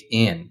stake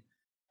in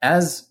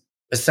as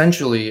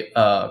essentially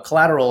a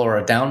collateral or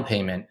a down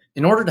payment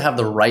in order to have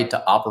the right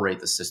to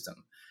operate the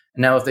system.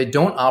 Now, if they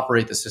don't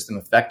operate the system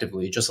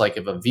effectively, just like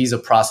if a Visa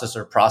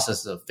processor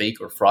processes a fake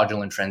or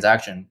fraudulent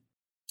transaction,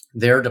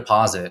 their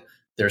deposit,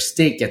 their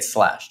stake gets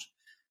slashed.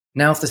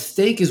 Now, if the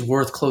stake is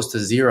worth close to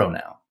zero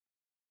now,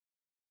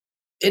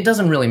 it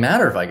doesn't really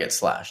matter if I get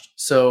slashed.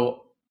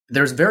 So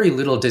there's very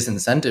little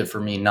disincentive for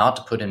me not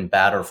to put in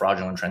bad or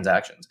fraudulent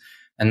transactions.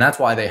 And that's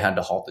why they had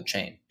to halt the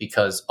chain,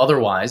 because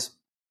otherwise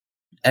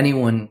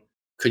anyone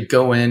could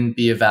go in,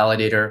 be a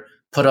validator,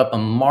 put up a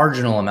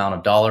marginal amount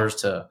of dollars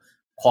to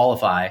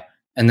qualify,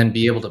 and then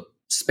be able to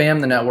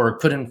spam the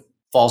network, put in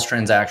false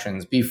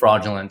transactions, be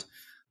fraudulent.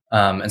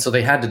 And so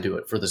they had to do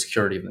it for the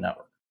security of the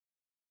network.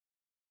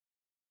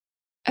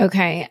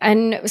 Okay.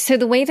 And so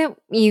the way that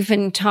you've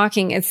been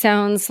talking, it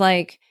sounds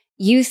like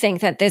you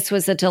think that this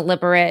was a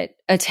deliberate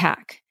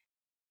attack.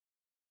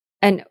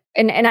 And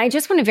I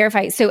just want to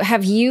verify. So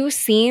have you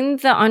seen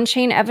the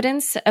on-chain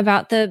evidence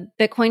about the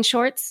Bitcoin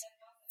shorts?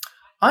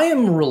 I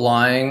am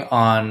relying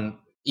on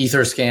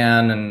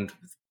Etherscan and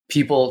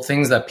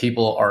things that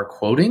people are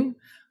quoting.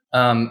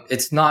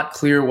 It's not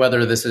clear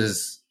whether this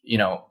is,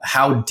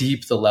 how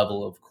deep the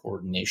level of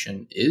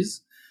coordination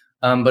is.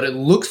 But it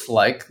looks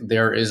like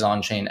there is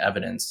on-chain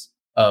evidence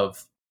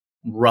of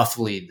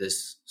roughly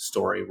this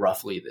story,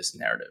 roughly this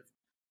narrative.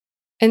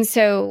 And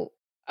so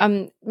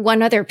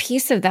one other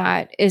piece of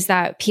that is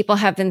that people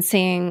have been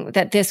saying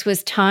that this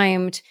was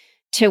timed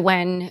to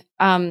when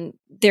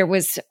there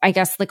was, I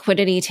guess,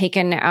 liquidity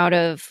taken out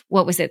of,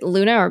 what was it,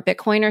 Luna or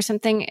Bitcoin or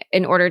something,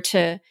 in order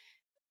to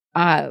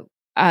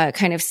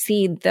kind of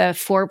seed the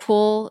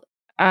four-pool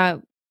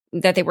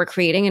that they were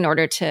creating in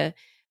order to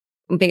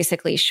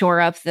basically shore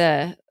up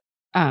the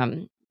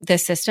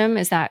system.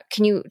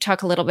 Can you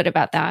talk a little bit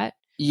about that?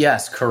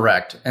 Yes,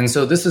 correct. And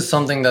so this is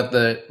something that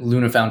the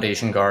Luna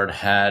Foundation Guard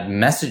had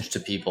messaged to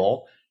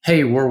people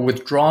hey, we're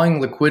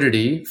withdrawing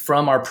liquidity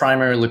from our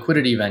primary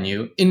liquidity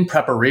venue in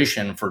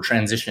preparation for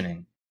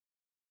transitioning.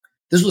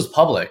 This was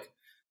public.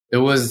 It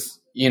was,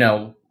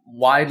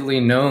 widely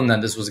known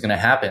that this was going to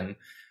happen.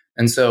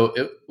 And so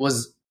it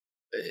was,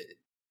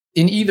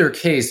 in either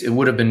case, it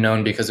would have been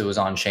known because it was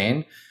on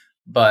chain,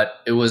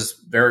 but it was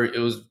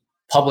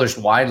published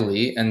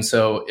widely. And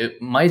so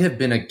it might have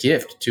been a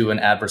gift to an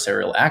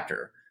adversarial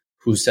actor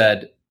who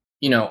said,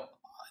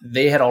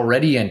 they had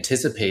already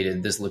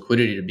anticipated this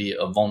liquidity to be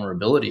a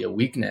vulnerability, a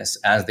weakness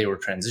as they were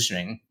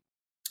transitioning,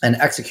 and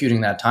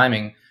executing that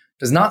timing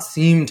does not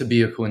seem to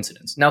be a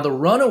coincidence. Now, the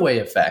runaway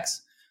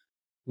effects,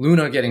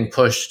 Luna getting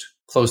pushed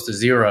close to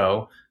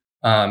zero,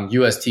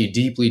 UST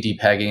deeply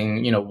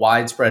depegging,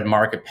 widespread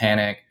market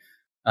panic,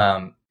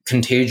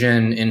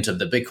 contagion into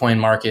the Bitcoin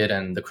market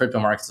and the crypto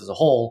markets as a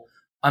whole.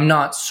 I'm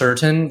not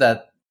certain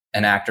that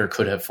an actor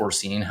could have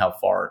foreseen how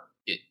far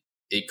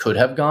it could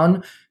have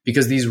gone,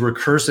 because these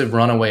recursive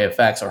runaway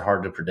effects are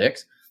hard to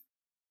predict.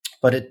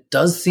 But it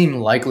does seem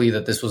likely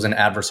that this was an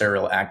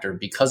adversarial actor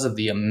because of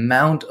the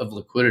amount of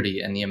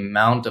liquidity and the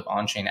amount of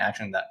on-chain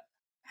action that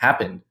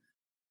happened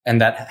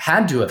and that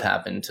had to have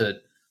happened to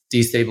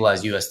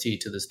destabilize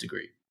UST to this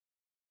degree.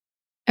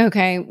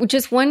 Okay.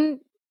 Just one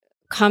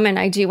comment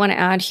I do want to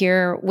add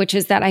here, which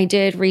is that I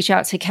did reach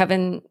out to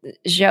Kevin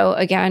Zhou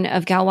again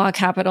of Galois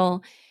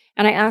Capital,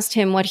 and I asked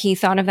him what he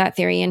thought of that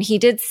theory. And he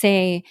did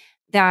say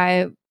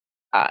that,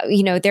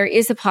 there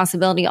is a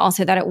possibility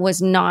also that it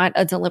was not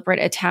a deliberate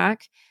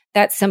attack,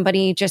 that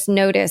somebody just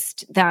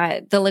noticed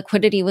that the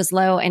liquidity was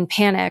low and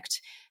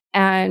panicked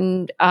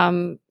and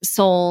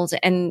sold,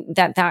 and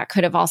that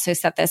could have also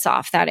set this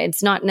off, that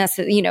it's not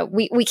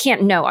necessarily, we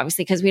can't know,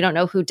 obviously, because we don't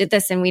know who did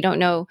this and we don't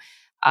know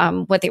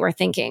what they were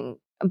thinking.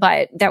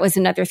 But that was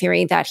another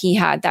theory that he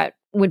had that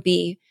would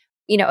be,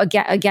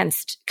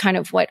 against kind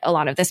of what a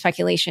lot of the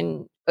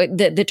speculation,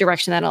 the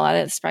direction that a lot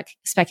of the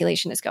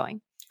speculation is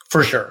going.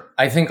 For sure.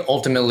 I think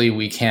ultimately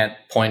we can't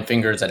point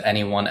fingers at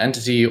any one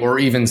entity or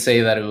even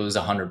say that it was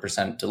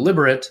 100%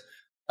 deliberate.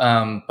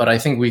 But I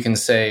think we can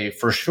say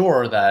for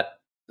sure that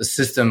the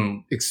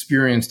system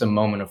experienced a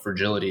moment of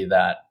fragility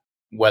that,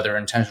 whether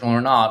intentional or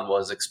not,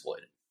 was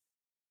exploited.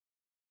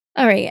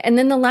 All right. And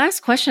then the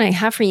last question I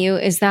have for you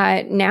is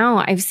that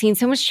now I've seen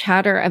so much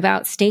chatter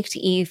about staked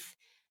ETH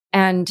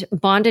and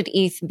bonded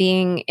ETH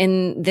being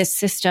in this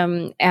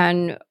system.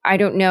 And I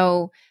don't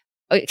know,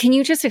 can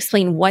you just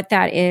explain what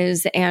that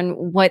is and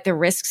what the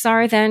risks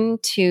are then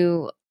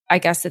to, I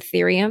guess,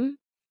 Ethereum?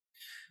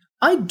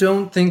 I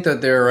don't think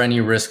that there are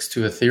any risks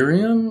to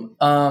Ethereum.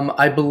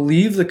 I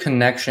believe the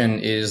connection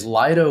is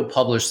Lido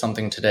published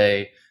something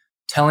today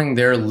telling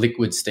their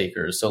liquid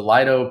stakers. So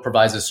Lido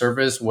provides a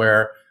service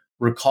where,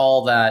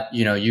 recall that,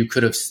 you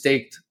could have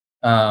staked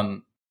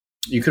Luna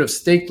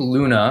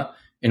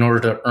in order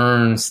to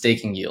earn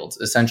staking yields,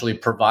 essentially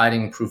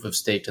providing proof of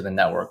stake to the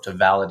network to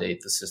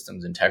validate the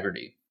system's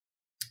integrity.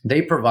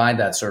 They provide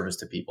that service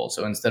to people.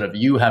 So instead of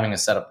you having to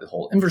set up the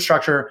whole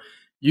infrastructure,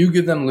 you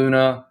give them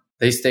Luna,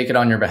 they stake it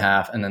on your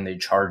behalf, and then they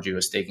charge you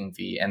a staking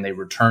fee and they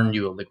return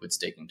you a liquid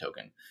staking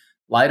token.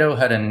 Lido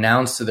had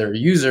announced to their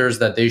users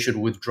that they should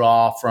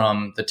withdraw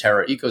from the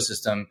Terra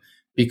ecosystem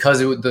because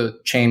the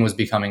chain was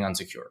becoming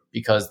unsecure,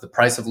 because the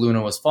price of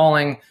Luna was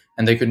falling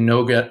and they could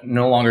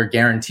no longer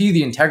guarantee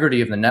the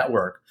integrity of the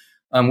network,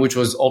 which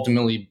was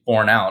ultimately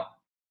borne out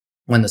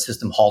when the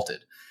system halted.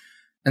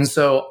 And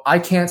so I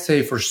can't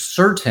say for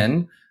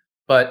certain,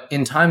 but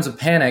in times of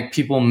panic,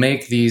 people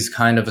make these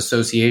kind of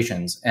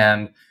associations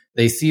and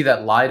they see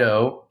that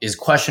Lido is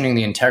questioning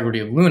the integrity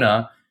of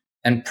Luna.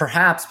 And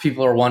perhaps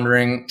people are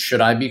wondering,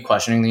 should I be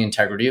questioning the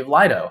integrity of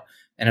Lido?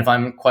 And if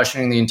I'm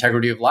questioning the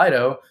integrity of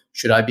Lido,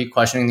 should I be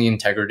questioning the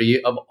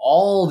integrity of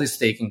all the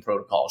staking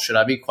protocols? Should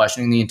I be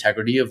questioning the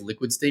integrity of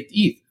liquid staked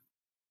ETH?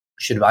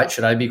 Should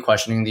I be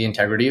questioning the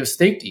integrity of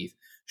staked ETH?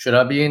 Should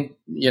I be,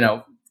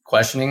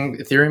 questioning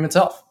Ethereum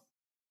itself?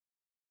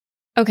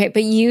 Okay,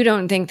 but you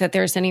don't think that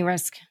there's any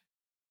risk?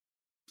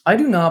 I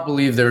do not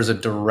believe there's a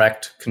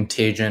direct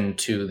contagion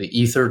to the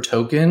Ether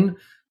token.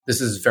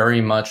 This is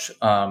very much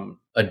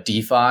a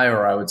DeFi,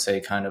 or I would say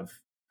kind of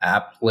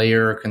app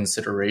layer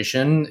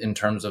consideration in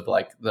terms of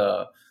like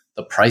the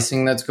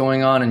pricing that's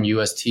going on in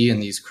UST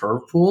and these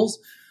curve pools.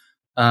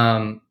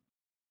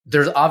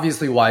 There's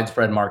obviously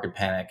widespread market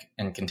panic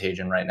and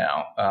contagion right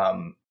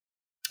now.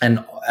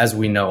 And as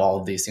we know, all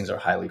of these things are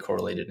highly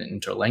correlated and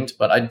interlinked,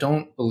 but I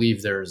don't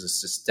believe there is a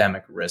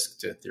systemic risk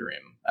to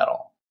Ethereum at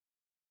all.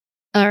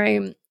 All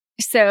right.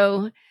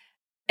 So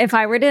if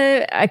I were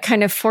to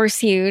kind of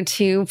force you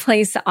to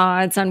place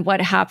odds on what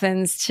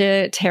happens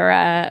to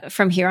Terra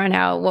from here on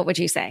out, what would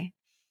you say?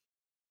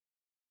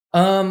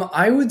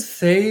 I would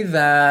say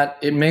that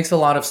it makes a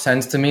lot of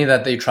sense to me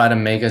that they try to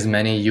make as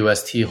many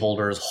UST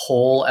holders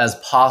whole as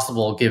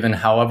possible, given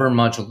however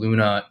much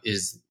Luna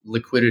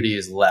liquidity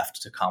is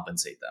left to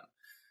compensate them.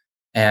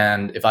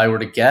 And if I were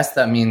to guess,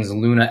 that means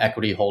Luna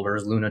equity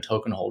holders, Luna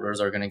token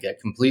holders are going to get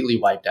completely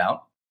wiped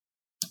out.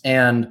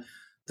 And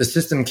the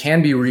system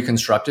can be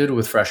reconstructed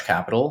with fresh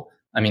capital.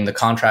 I mean, the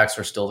contracts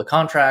are still the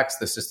contracts.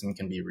 The system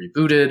can be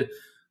rebooted.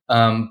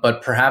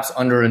 but perhaps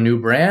under a new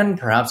brand,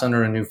 perhaps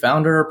under a new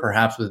founder,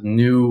 perhaps with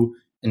new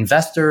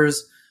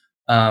investors.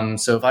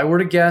 So if I were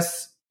to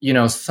guess,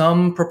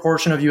 some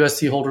proportion of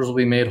UST holders will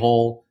be made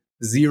whole.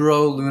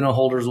 0 Luna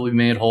holders will be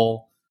made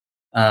whole.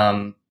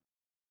 And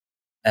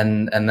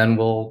then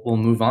we'll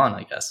move on,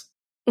 I guess.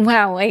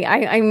 Wow,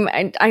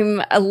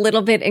 I'm a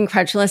little bit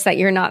incredulous that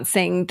you're not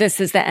saying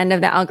this is the end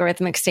of the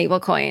algorithmic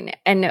stablecoin.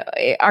 And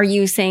are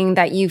you saying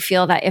that you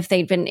feel that if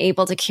they'd been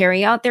able to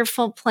carry out their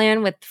full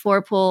plan with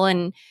floor pool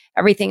and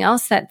everything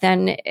else, that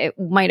then it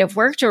might have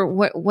worked? Or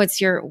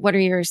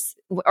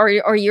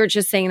or you're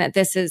just saying that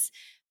this is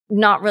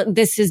not,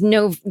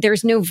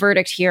 there's no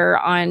verdict here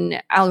on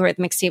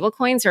algorithmic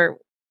stablecoins? Or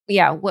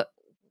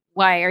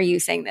why are you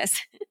saying this?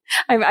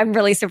 I'm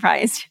really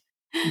surprised.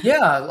 Yeah,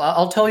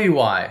 I'll tell you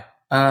why.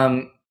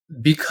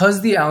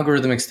 Because the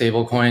algorithmic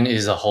stablecoin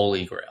is a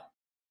holy grail.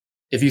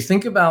 If you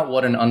think about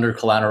what an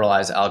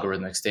under-collateralized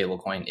algorithmic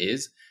stablecoin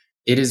is,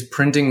 it is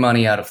printing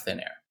money out of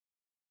thin air.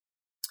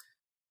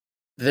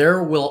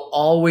 There will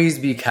always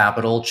be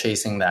capital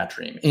chasing that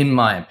dream, in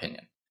my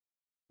opinion.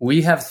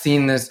 We have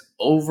seen this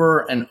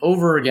over and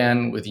over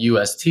again with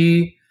UST,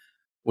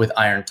 with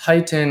Iron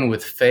Titan,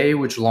 with Fei,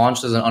 which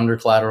launched as an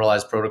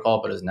under-collateralized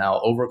protocol but is now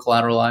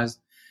over-collateralized.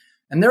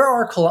 And there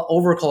are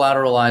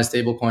over-collateralized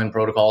stablecoin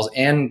protocols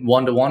and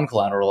one-to-one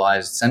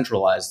collateralized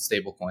centralized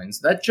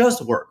stablecoins that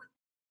just work.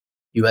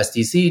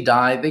 USDC,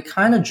 DAI, they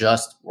kind of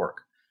just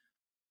work.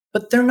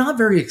 But they're not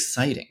very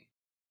exciting.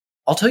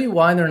 I'll tell you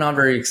why they're not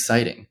very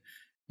exciting.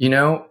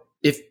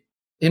 If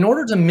in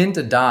order to mint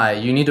a DAI,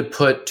 you need to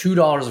put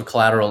 $2 of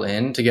collateral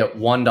in to get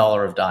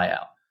 $1 of DAI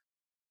out.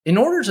 In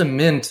order to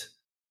mint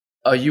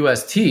a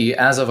UST,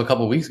 as of a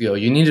couple of weeks ago,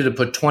 you needed to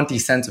put 20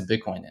 cents of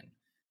Bitcoin in.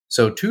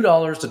 So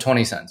 $2 to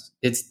 20 cents.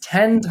 It's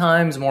 10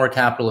 times more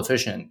capital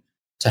efficient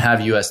to have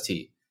UST.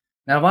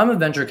 Now, if I'm a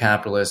venture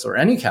capitalist or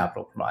any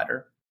capital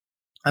provider,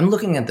 I'm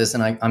looking at this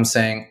and I'm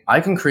saying I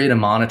can create a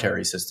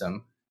monetary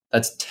system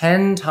that's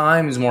 10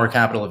 times more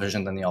capital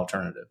efficient than the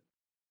alternative.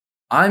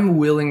 I'm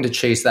willing to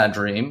chase that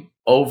dream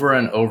over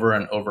and over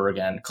and over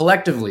again.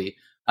 Collectively,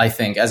 I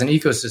think as an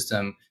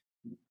ecosystem,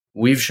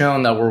 we've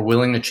shown that we're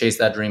willing to chase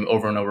that dream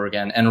over and over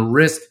again and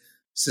risk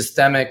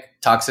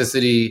systemic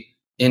toxicity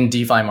in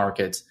DeFi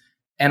markets.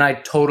 And I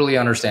totally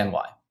understand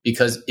why.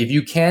 Because if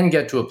you can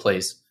get to a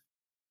place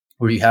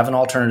where you have an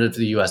alternative to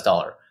the US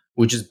dollar,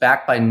 which is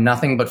backed by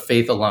nothing but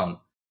faith alone,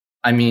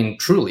 I mean,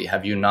 truly,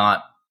 have you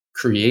not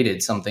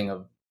created something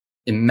of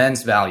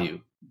immense value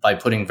by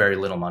putting very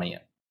little money in?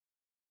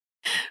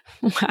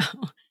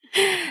 Wow.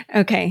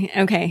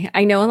 Okay.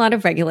 I know a lot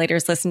of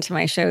regulators listen to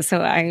my show.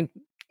 So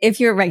if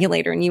you're a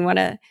regulator and you want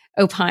to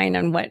opine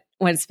on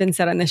what's been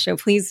said on this show,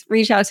 please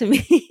reach out to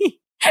me.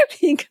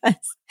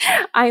 Because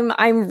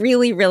I'm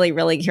really, really,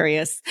 really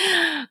curious.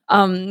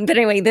 But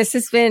anyway, this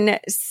has been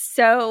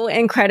so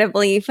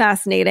incredibly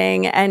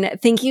fascinating. And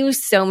thank you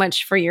so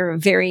much for your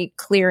very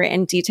clear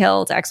and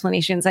detailed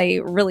explanations. I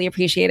really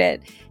appreciate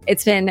it.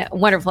 It's been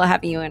wonderful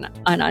having you on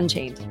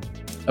Unchained.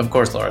 Of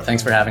course, Laura.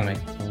 Thanks for having me.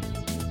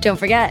 Don't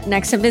forget,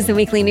 next up is the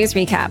weekly news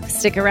recap.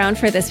 Stick around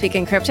for This Week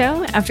in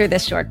Crypto after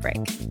this short break.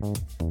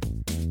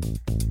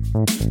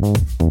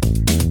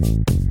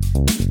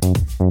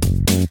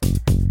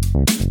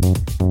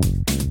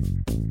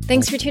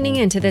 Thanks for tuning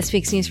in to this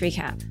week's news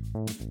recap.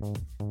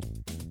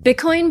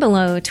 Bitcoin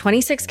below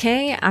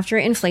 26K after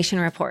inflation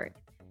report.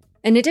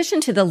 In addition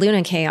to the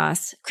Luna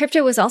chaos,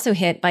 crypto was also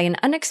hit by an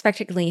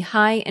unexpectedly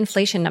high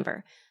inflation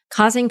number,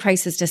 causing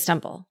prices to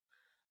stumble.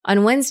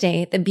 On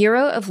Wednesday, the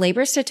Bureau of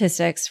Labor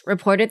Statistics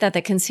reported that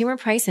the Consumer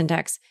Price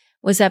Index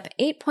was up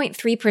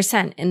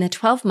 8.3% in the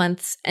 12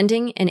 months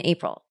ending in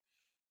April.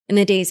 In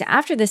the days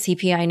after the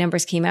CPI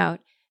numbers came out,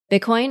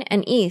 Bitcoin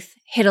and ETH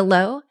hit a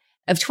low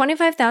of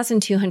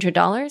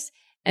 $25,200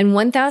 and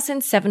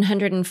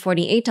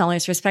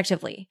 $1,748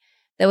 respectively,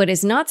 though it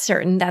is not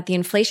certain that the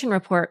inflation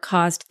report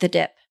caused the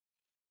dip.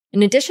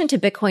 In addition to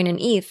Bitcoin and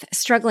ETH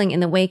struggling in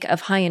the wake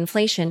of high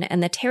inflation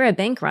and the Terra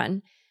bank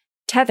run,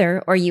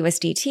 Tether, or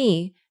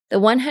USDT, the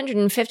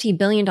 $150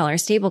 billion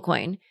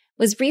stablecoin,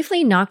 was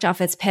briefly knocked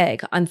off its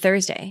peg on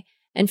Thursday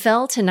and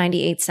fell to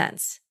 98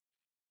 cents.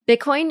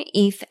 Bitcoin,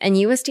 ETH, and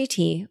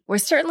USDT were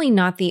certainly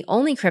not the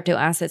only crypto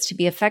assets to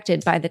be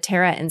affected by the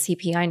Terra and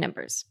CPI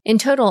numbers. In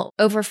total,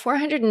 over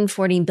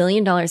 $440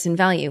 billion in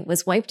value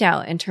was wiped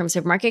out in terms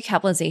of market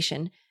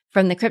capitalization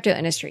from the crypto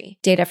industry,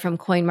 data from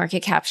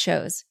CoinMarketCap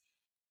shows.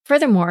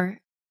 Furthermore,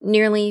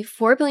 nearly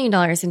 $4 billion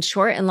in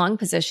short and long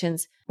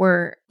positions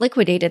were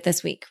liquidated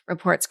this week,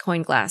 reports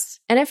CoinGlass.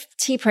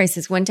 NFT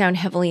prices went down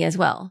heavily as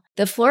well.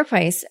 The floor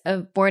price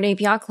of Bored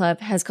Ape Yacht Club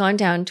has gone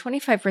down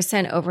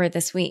 25% over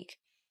this week,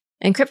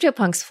 and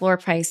CryptoPunk's floor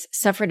price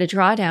suffered a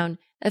drawdown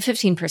of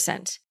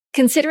 15%.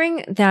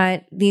 Considering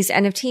that these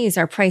NFTs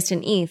are priced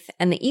in ETH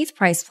and the ETH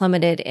price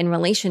plummeted in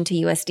relation to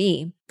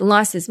USD, the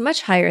loss is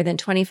much higher than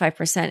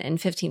 25% and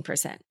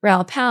 15%.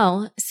 Raoul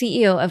Pal,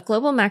 CEO of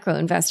Global Macro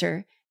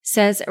Investor,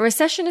 says a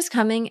recession is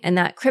coming and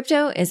that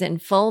crypto is in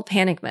full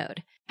panic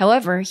mode.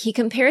 However, he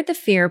compared the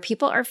fear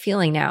people are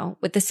feeling now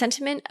with the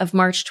sentiment of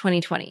March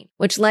 2020,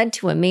 which led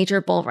to a major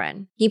bull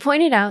run. He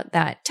pointed out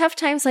that tough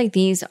times like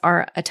these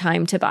are a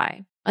time to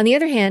buy. On the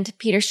other hand,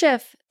 Peter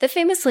Schiff, the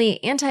famously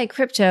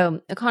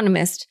anti-crypto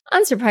economist,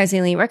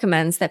 unsurprisingly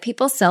recommends that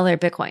people sell their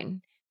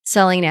Bitcoin.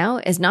 Selling now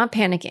is not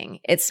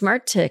panicking. It's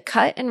smart to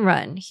cut and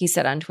run, he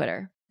said on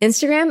Twitter.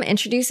 Instagram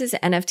introduces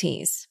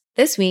NFTs.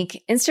 This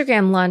week,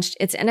 Instagram launched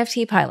its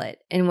NFT pilot,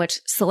 in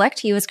which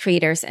select US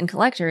creators and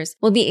collectors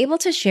will be able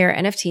to share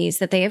NFTs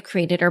that they have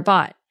created or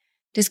bought.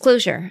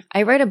 Disclosure,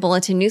 I write a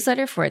bulletin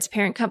newsletter for its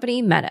parent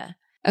company, Meta.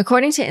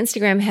 According to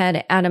Instagram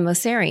head Adam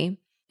Mosseri,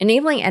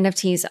 enabling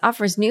NFTs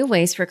offers new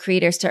ways for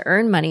creators to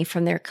earn money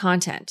from their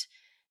content.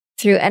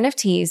 Through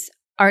NFTs,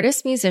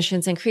 artists,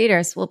 musicians, and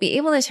creators will be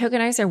able to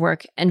tokenize their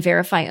work and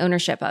verify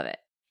ownership of it.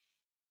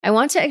 I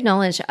want to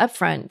acknowledge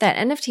upfront that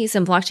NFTs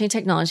and blockchain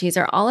technologies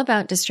are all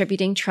about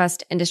distributing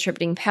trust and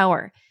distributing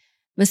power,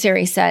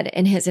 Mosseri said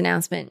in his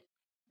announcement.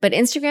 But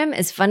Instagram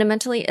is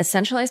fundamentally a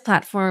centralized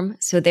platform,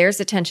 so there's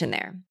a tension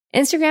there.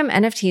 Instagram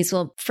NFTs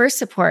will first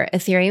support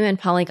Ethereum and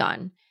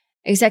Polygon.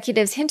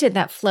 Executives hinted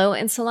that Flow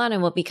and Solana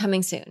will be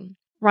coming soon.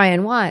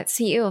 Ryan Watt,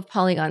 CEO of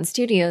Polygon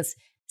Studios,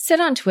 said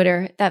on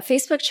Twitter that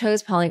Facebook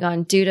chose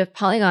Polygon due to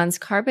Polygon's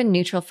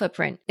carbon-neutral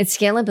footprint, its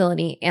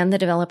scalability, and the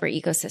developer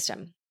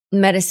ecosystem.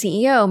 Meta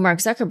CEO Mark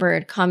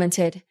Zuckerberg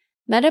commented,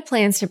 Meta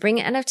plans to bring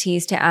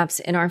NFTs to apps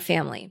in our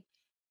family.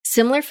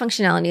 Similar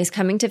functionality is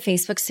coming to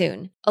Facebook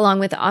soon, along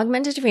with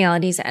augmented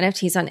reality's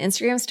NFTs on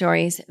Instagram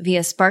stories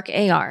via Spark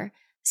AR,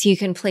 so you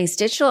can place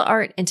digital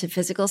art into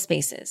physical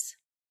spaces.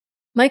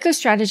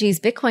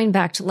 MicroStrategy's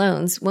Bitcoin-backed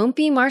loans won't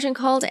be margin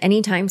called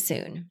anytime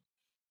soon.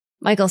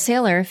 Michael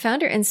Saylor,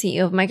 founder and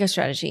CEO of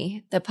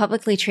MicroStrategy, the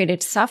publicly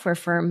traded software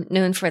firm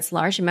known for its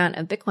large amount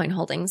of Bitcoin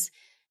holdings,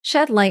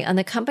 shed light on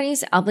the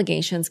company's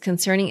obligations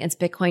concerning its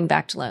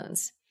Bitcoin-backed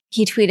loans.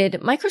 He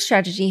tweeted,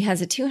 MicroStrategy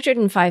has a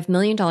 $205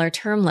 million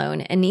term loan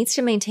and needs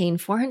to maintain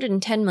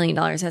 $410 million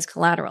as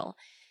collateral,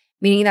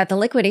 meaning that the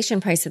liquidation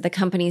price of the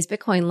company's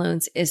Bitcoin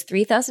loans is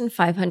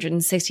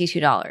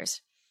 $3,562.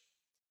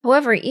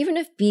 However, even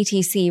if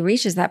BTC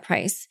reaches that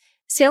price,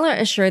 Saylor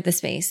assured the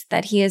space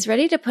that he is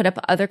ready to put up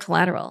other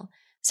collateral,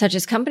 such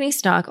as company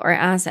stock or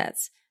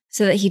assets,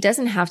 so that he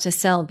doesn't have to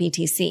sell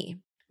BTC.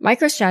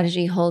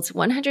 MicroStrategy holds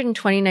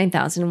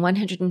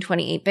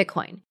 129,128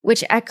 Bitcoin,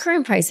 which at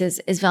current prices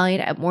is valued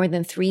at more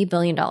than $3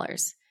 billion.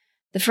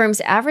 The firm's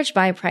average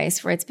buy price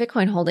for its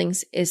Bitcoin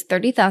holdings is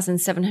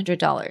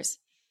 $30,700.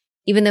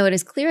 Even though it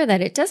is clear that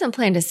it doesn't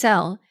plan to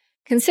sell,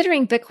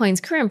 considering Bitcoin's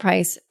current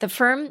price, the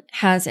firm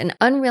has an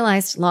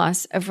unrealized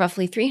loss of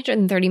roughly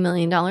 $330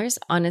 million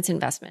on its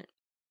investment.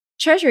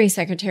 Treasury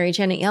Secretary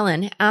Janet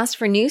Yellen asked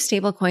for new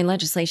stablecoin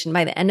legislation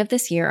by the end of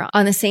this year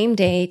on the same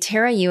day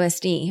Terra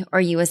USD, or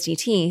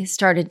USDT,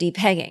 started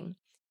depegging.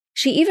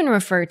 She even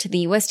referred to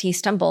the UST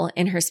stumble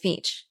in her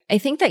speech. I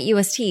think that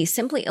UST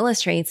simply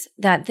illustrates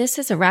that this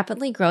is a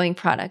rapidly growing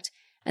product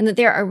and that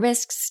there are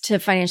risks to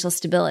financial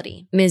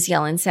stability, Ms.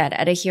 Yellen said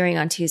at a hearing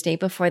on Tuesday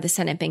before the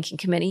Senate Banking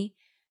Committee.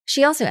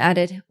 She also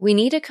added, we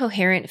need a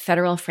coherent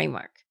federal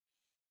framework.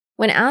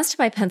 When asked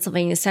by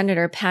Pennsylvania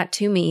Senator Pat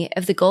Toomey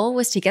if the goal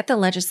was to get the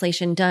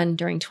legislation done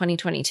during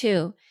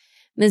 2022,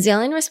 Ms.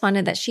 Yellen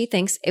responded that she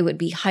thinks it would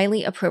be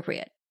highly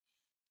appropriate.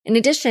 In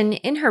addition,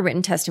 in her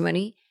written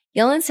testimony,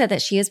 Yellen said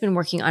that she has been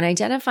working on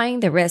identifying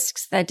the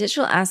risks that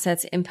digital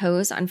assets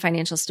impose on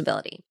financial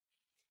stability.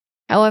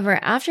 However,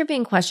 after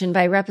being questioned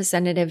by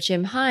Representative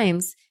Jim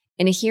Himes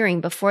in a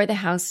hearing before the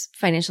House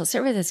Financial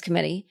Services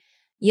Committee,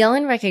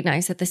 Yellen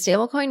recognized that the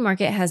stablecoin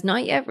market has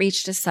not yet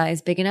reached a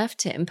size big enough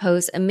to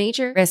impose a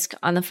major risk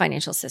on the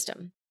financial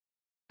system.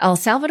 El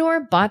Salvador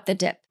bought the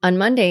dip. On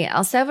Monday,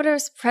 El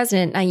Salvador's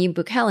President Nayib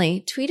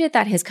Bukele tweeted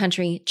that his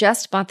country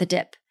just bought the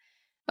dip.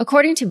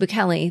 According to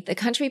Bukele, the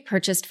country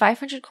purchased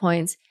 500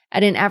 coins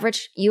at an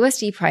average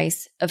USD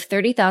price of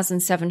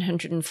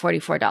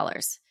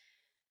 $30,744.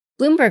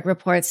 Bloomberg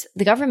reports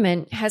the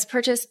government has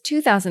purchased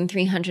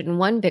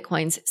 2,301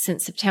 Bitcoins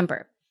since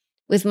September,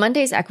 with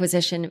Monday's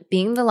acquisition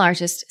being the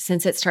largest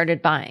since it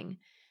started buying.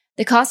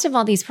 The cost of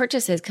all these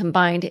purchases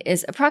combined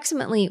is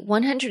approximately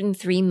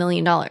 $103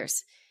 million.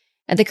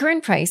 At the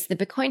current price, the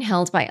Bitcoin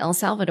held by El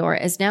Salvador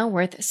is now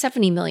worth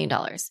 $70 million,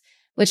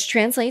 which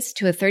translates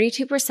to a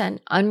 32%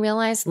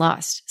 unrealized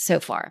loss so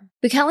far.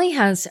 Bukele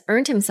has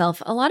earned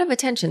himself a lot of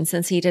attention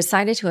since he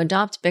decided to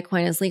adopt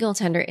Bitcoin as legal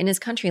tender in his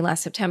country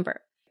last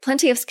September.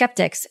 Plenty of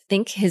skeptics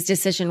think his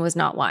decision was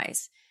not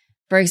wise.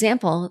 For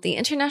example, the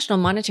International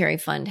Monetary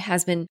Fund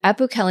has been at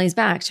Bukele's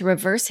back to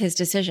reverse his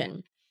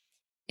decision.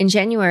 In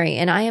January,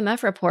 an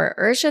IMF report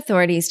urged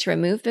authorities to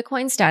remove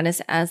Bitcoin's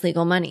status as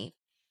legal money.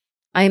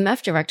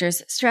 IMF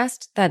directors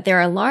stressed that there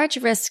are large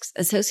risks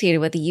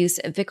associated with the use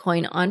of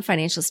Bitcoin on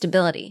financial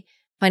stability,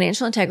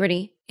 financial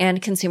integrity,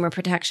 and consumer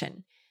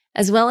protection,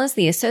 as well as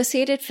the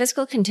associated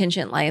fiscal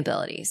contingent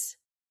liabilities.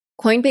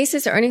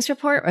 Coinbase's earnings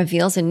report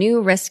reveals a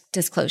new risk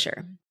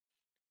disclosure.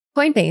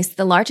 Coinbase,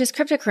 the largest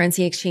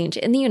cryptocurrency exchange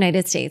in the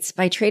United States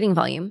by trading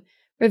volume,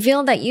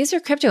 revealed that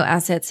user crypto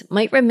assets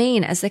might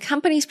remain as the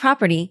company's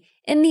property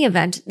in the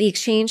event the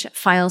exchange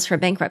files for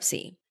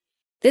bankruptcy.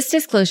 This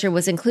disclosure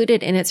was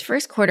included in its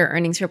first quarter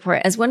earnings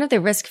report as one of the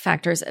risk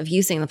factors of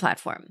using the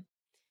platform.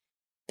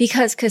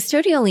 Because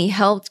custodially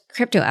held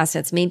crypto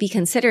assets may be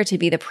considered to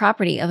be the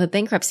property of a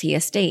bankruptcy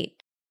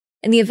estate.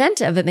 In the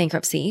event of a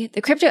bankruptcy,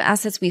 the crypto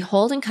assets we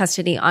hold in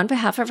custody on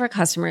behalf of our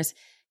customers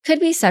could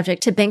be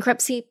subject to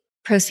bankruptcy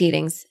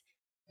proceedings,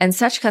 and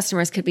such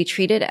customers could be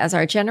treated as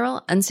our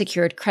general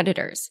unsecured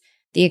creditors,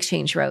 the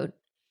exchange wrote.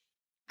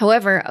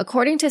 However,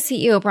 according to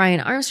CEO Brian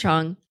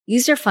Armstrong,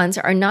 user funds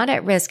are not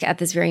at risk at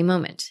this very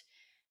moment.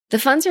 The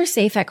funds are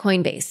safe at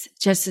Coinbase,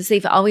 just as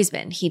they've always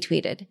been, he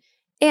tweeted.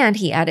 And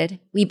he added,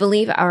 we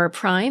believe our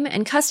prime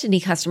and custody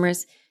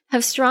customers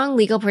have strong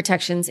legal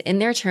protections in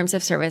their terms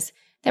of service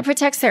that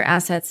protects their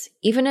assets,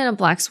 even in a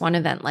black swan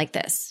event like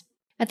this.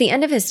 At the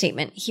end of his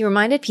statement, he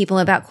reminded people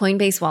about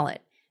Coinbase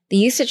Wallet, the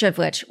usage of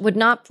which would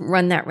not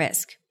run that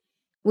risk.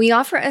 We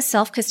offer a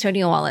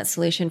self-custodial wallet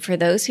solution for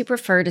those who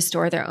prefer to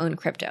store their own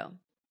crypto.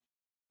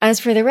 As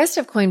for the rest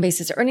of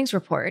Coinbase's earnings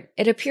report,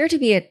 it appeared to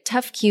be a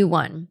tough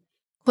Q1.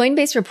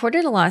 Coinbase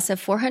reported a loss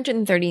of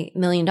 $430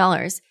 million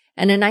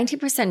and a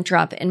 90%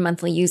 drop in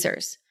monthly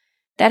users.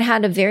 That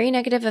had a very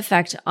negative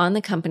effect on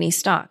the company's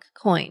stock,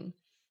 Coin.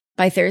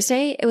 By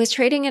Thursday, it was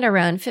trading at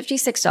around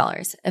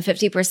 $56, a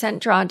 50%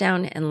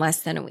 drawdown in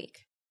less than a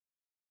week.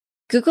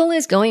 Google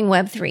is going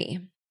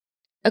Web3.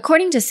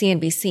 According to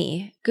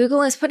CNBC,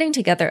 Google is putting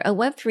together a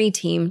Web3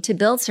 team to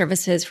build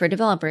services for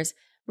developers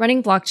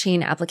running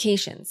blockchain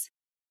applications.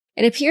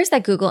 It appears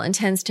that Google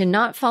intends to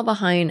not fall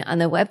behind on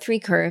the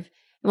Web3 curve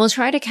and will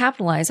try to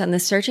capitalize on the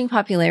surging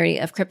popularity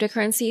of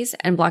cryptocurrencies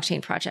and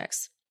blockchain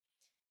projects.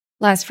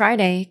 Last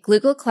Friday,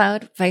 Google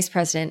Cloud Vice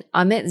President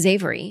Amit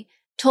Zavery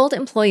told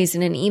employees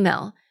in an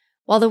email,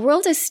 while the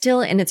world is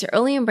still in its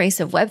early embrace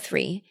of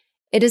Web3,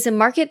 it is a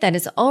market that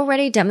is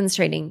already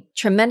demonstrating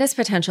tremendous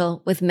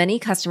potential, with many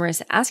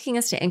customers asking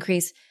us to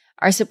increase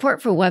our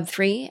support for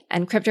Web3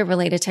 and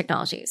crypto-related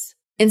technologies.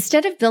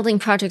 Instead of building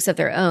projects of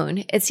their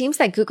own, it seems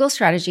that Google's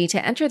strategy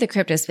to enter the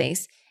crypto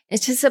space is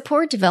to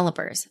support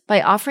developers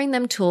by offering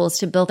them tools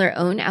to build their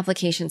own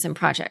applications and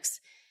projects.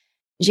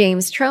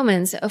 James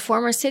Tromans, a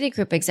former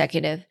Citigroup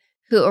executive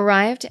who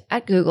arrived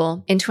at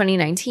Google in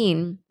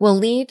 2019, will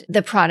lead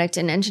the product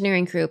and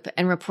engineering group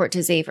and report to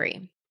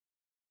Zavery.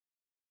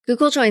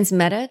 Google joins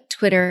Meta,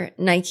 Twitter,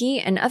 Nike,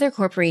 and other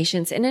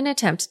corporations in an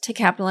attempt to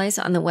capitalize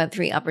on the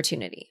Web3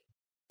 opportunity.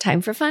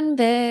 Time for fun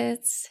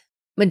bits.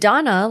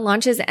 Madonna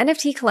launches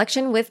NFT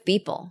collection with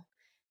Beeple.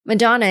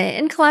 Madonna,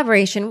 in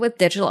collaboration with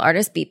digital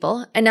artist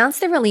Beeple,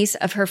 announced the release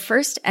of her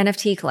first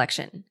NFT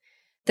collection.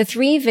 The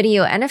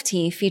 3-video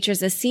NFT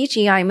features a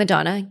CGI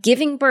Madonna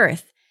giving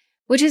birth,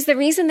 which is the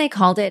reason they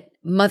called it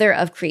Mother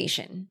of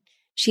Creation.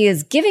 She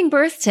is giving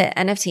birth to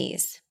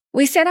NFTs.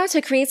 We set out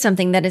to create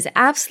something that is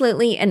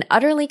absolutely and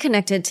utterly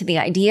connected to the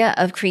idea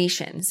of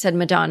creation, said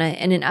Madonna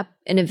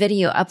in a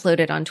video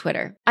uploaded on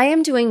Twitter. I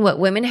am doing what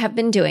women have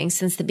been doing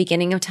since the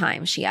beginning of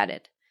time, she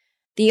added.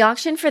 The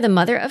auction for the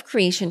Mother of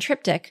Creation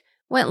triptych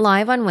went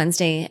live on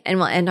Wednesday and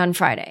will end on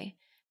Friday.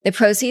 The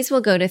proceeds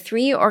will go to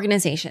 3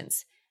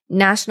 organizations: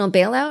 National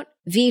Bailout,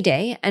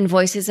 V-Day, and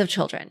Voices of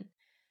Children.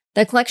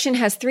 The collection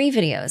has 3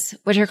 videos,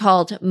 which are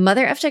called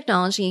Mother of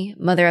Technology,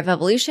 Mother of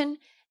Evolution,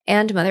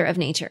 and Mother of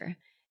Nature.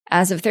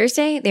 As of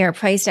Thursday, they are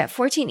priced at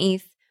 14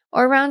 ETH,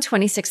 or around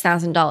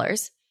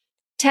 $26,000,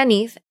 10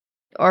 ETH,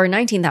 or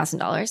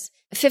 $19,000,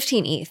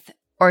 15 ETH,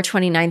 or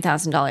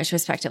 $29,000,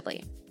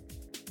 respectively.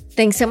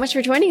 Thanks so much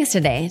for joining us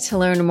today. To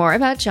learn more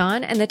about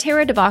John and the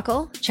Terra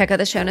debacle, check out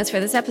the show notes for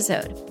this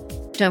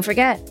episode. Don't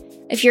forget,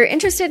 if you're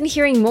interested in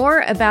hearing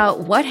more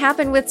about what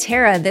happened with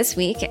Terra this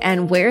week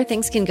and where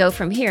things can go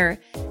from here,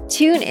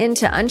 tune in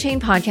to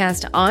Unchained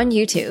Podcast on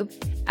YouTube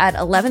at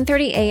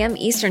 11:30 a.m.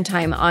 Eastern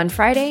Time on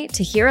Friday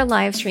to hear a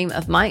live stream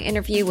of my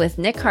interview with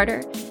Nick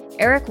Carter,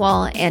 Eric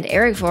Wall, and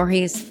Eric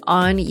Voorhees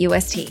on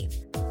UST.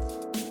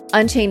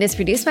 Unchained is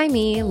produced by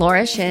me,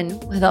 Laura Shin,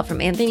 with help from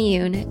Anthony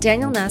Yoon,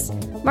 Daniel Nuss,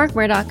 Mark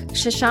Murdoch,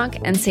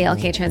 Shashank, and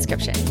CLK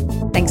Transcription.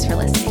 Thanks for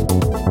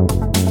listening.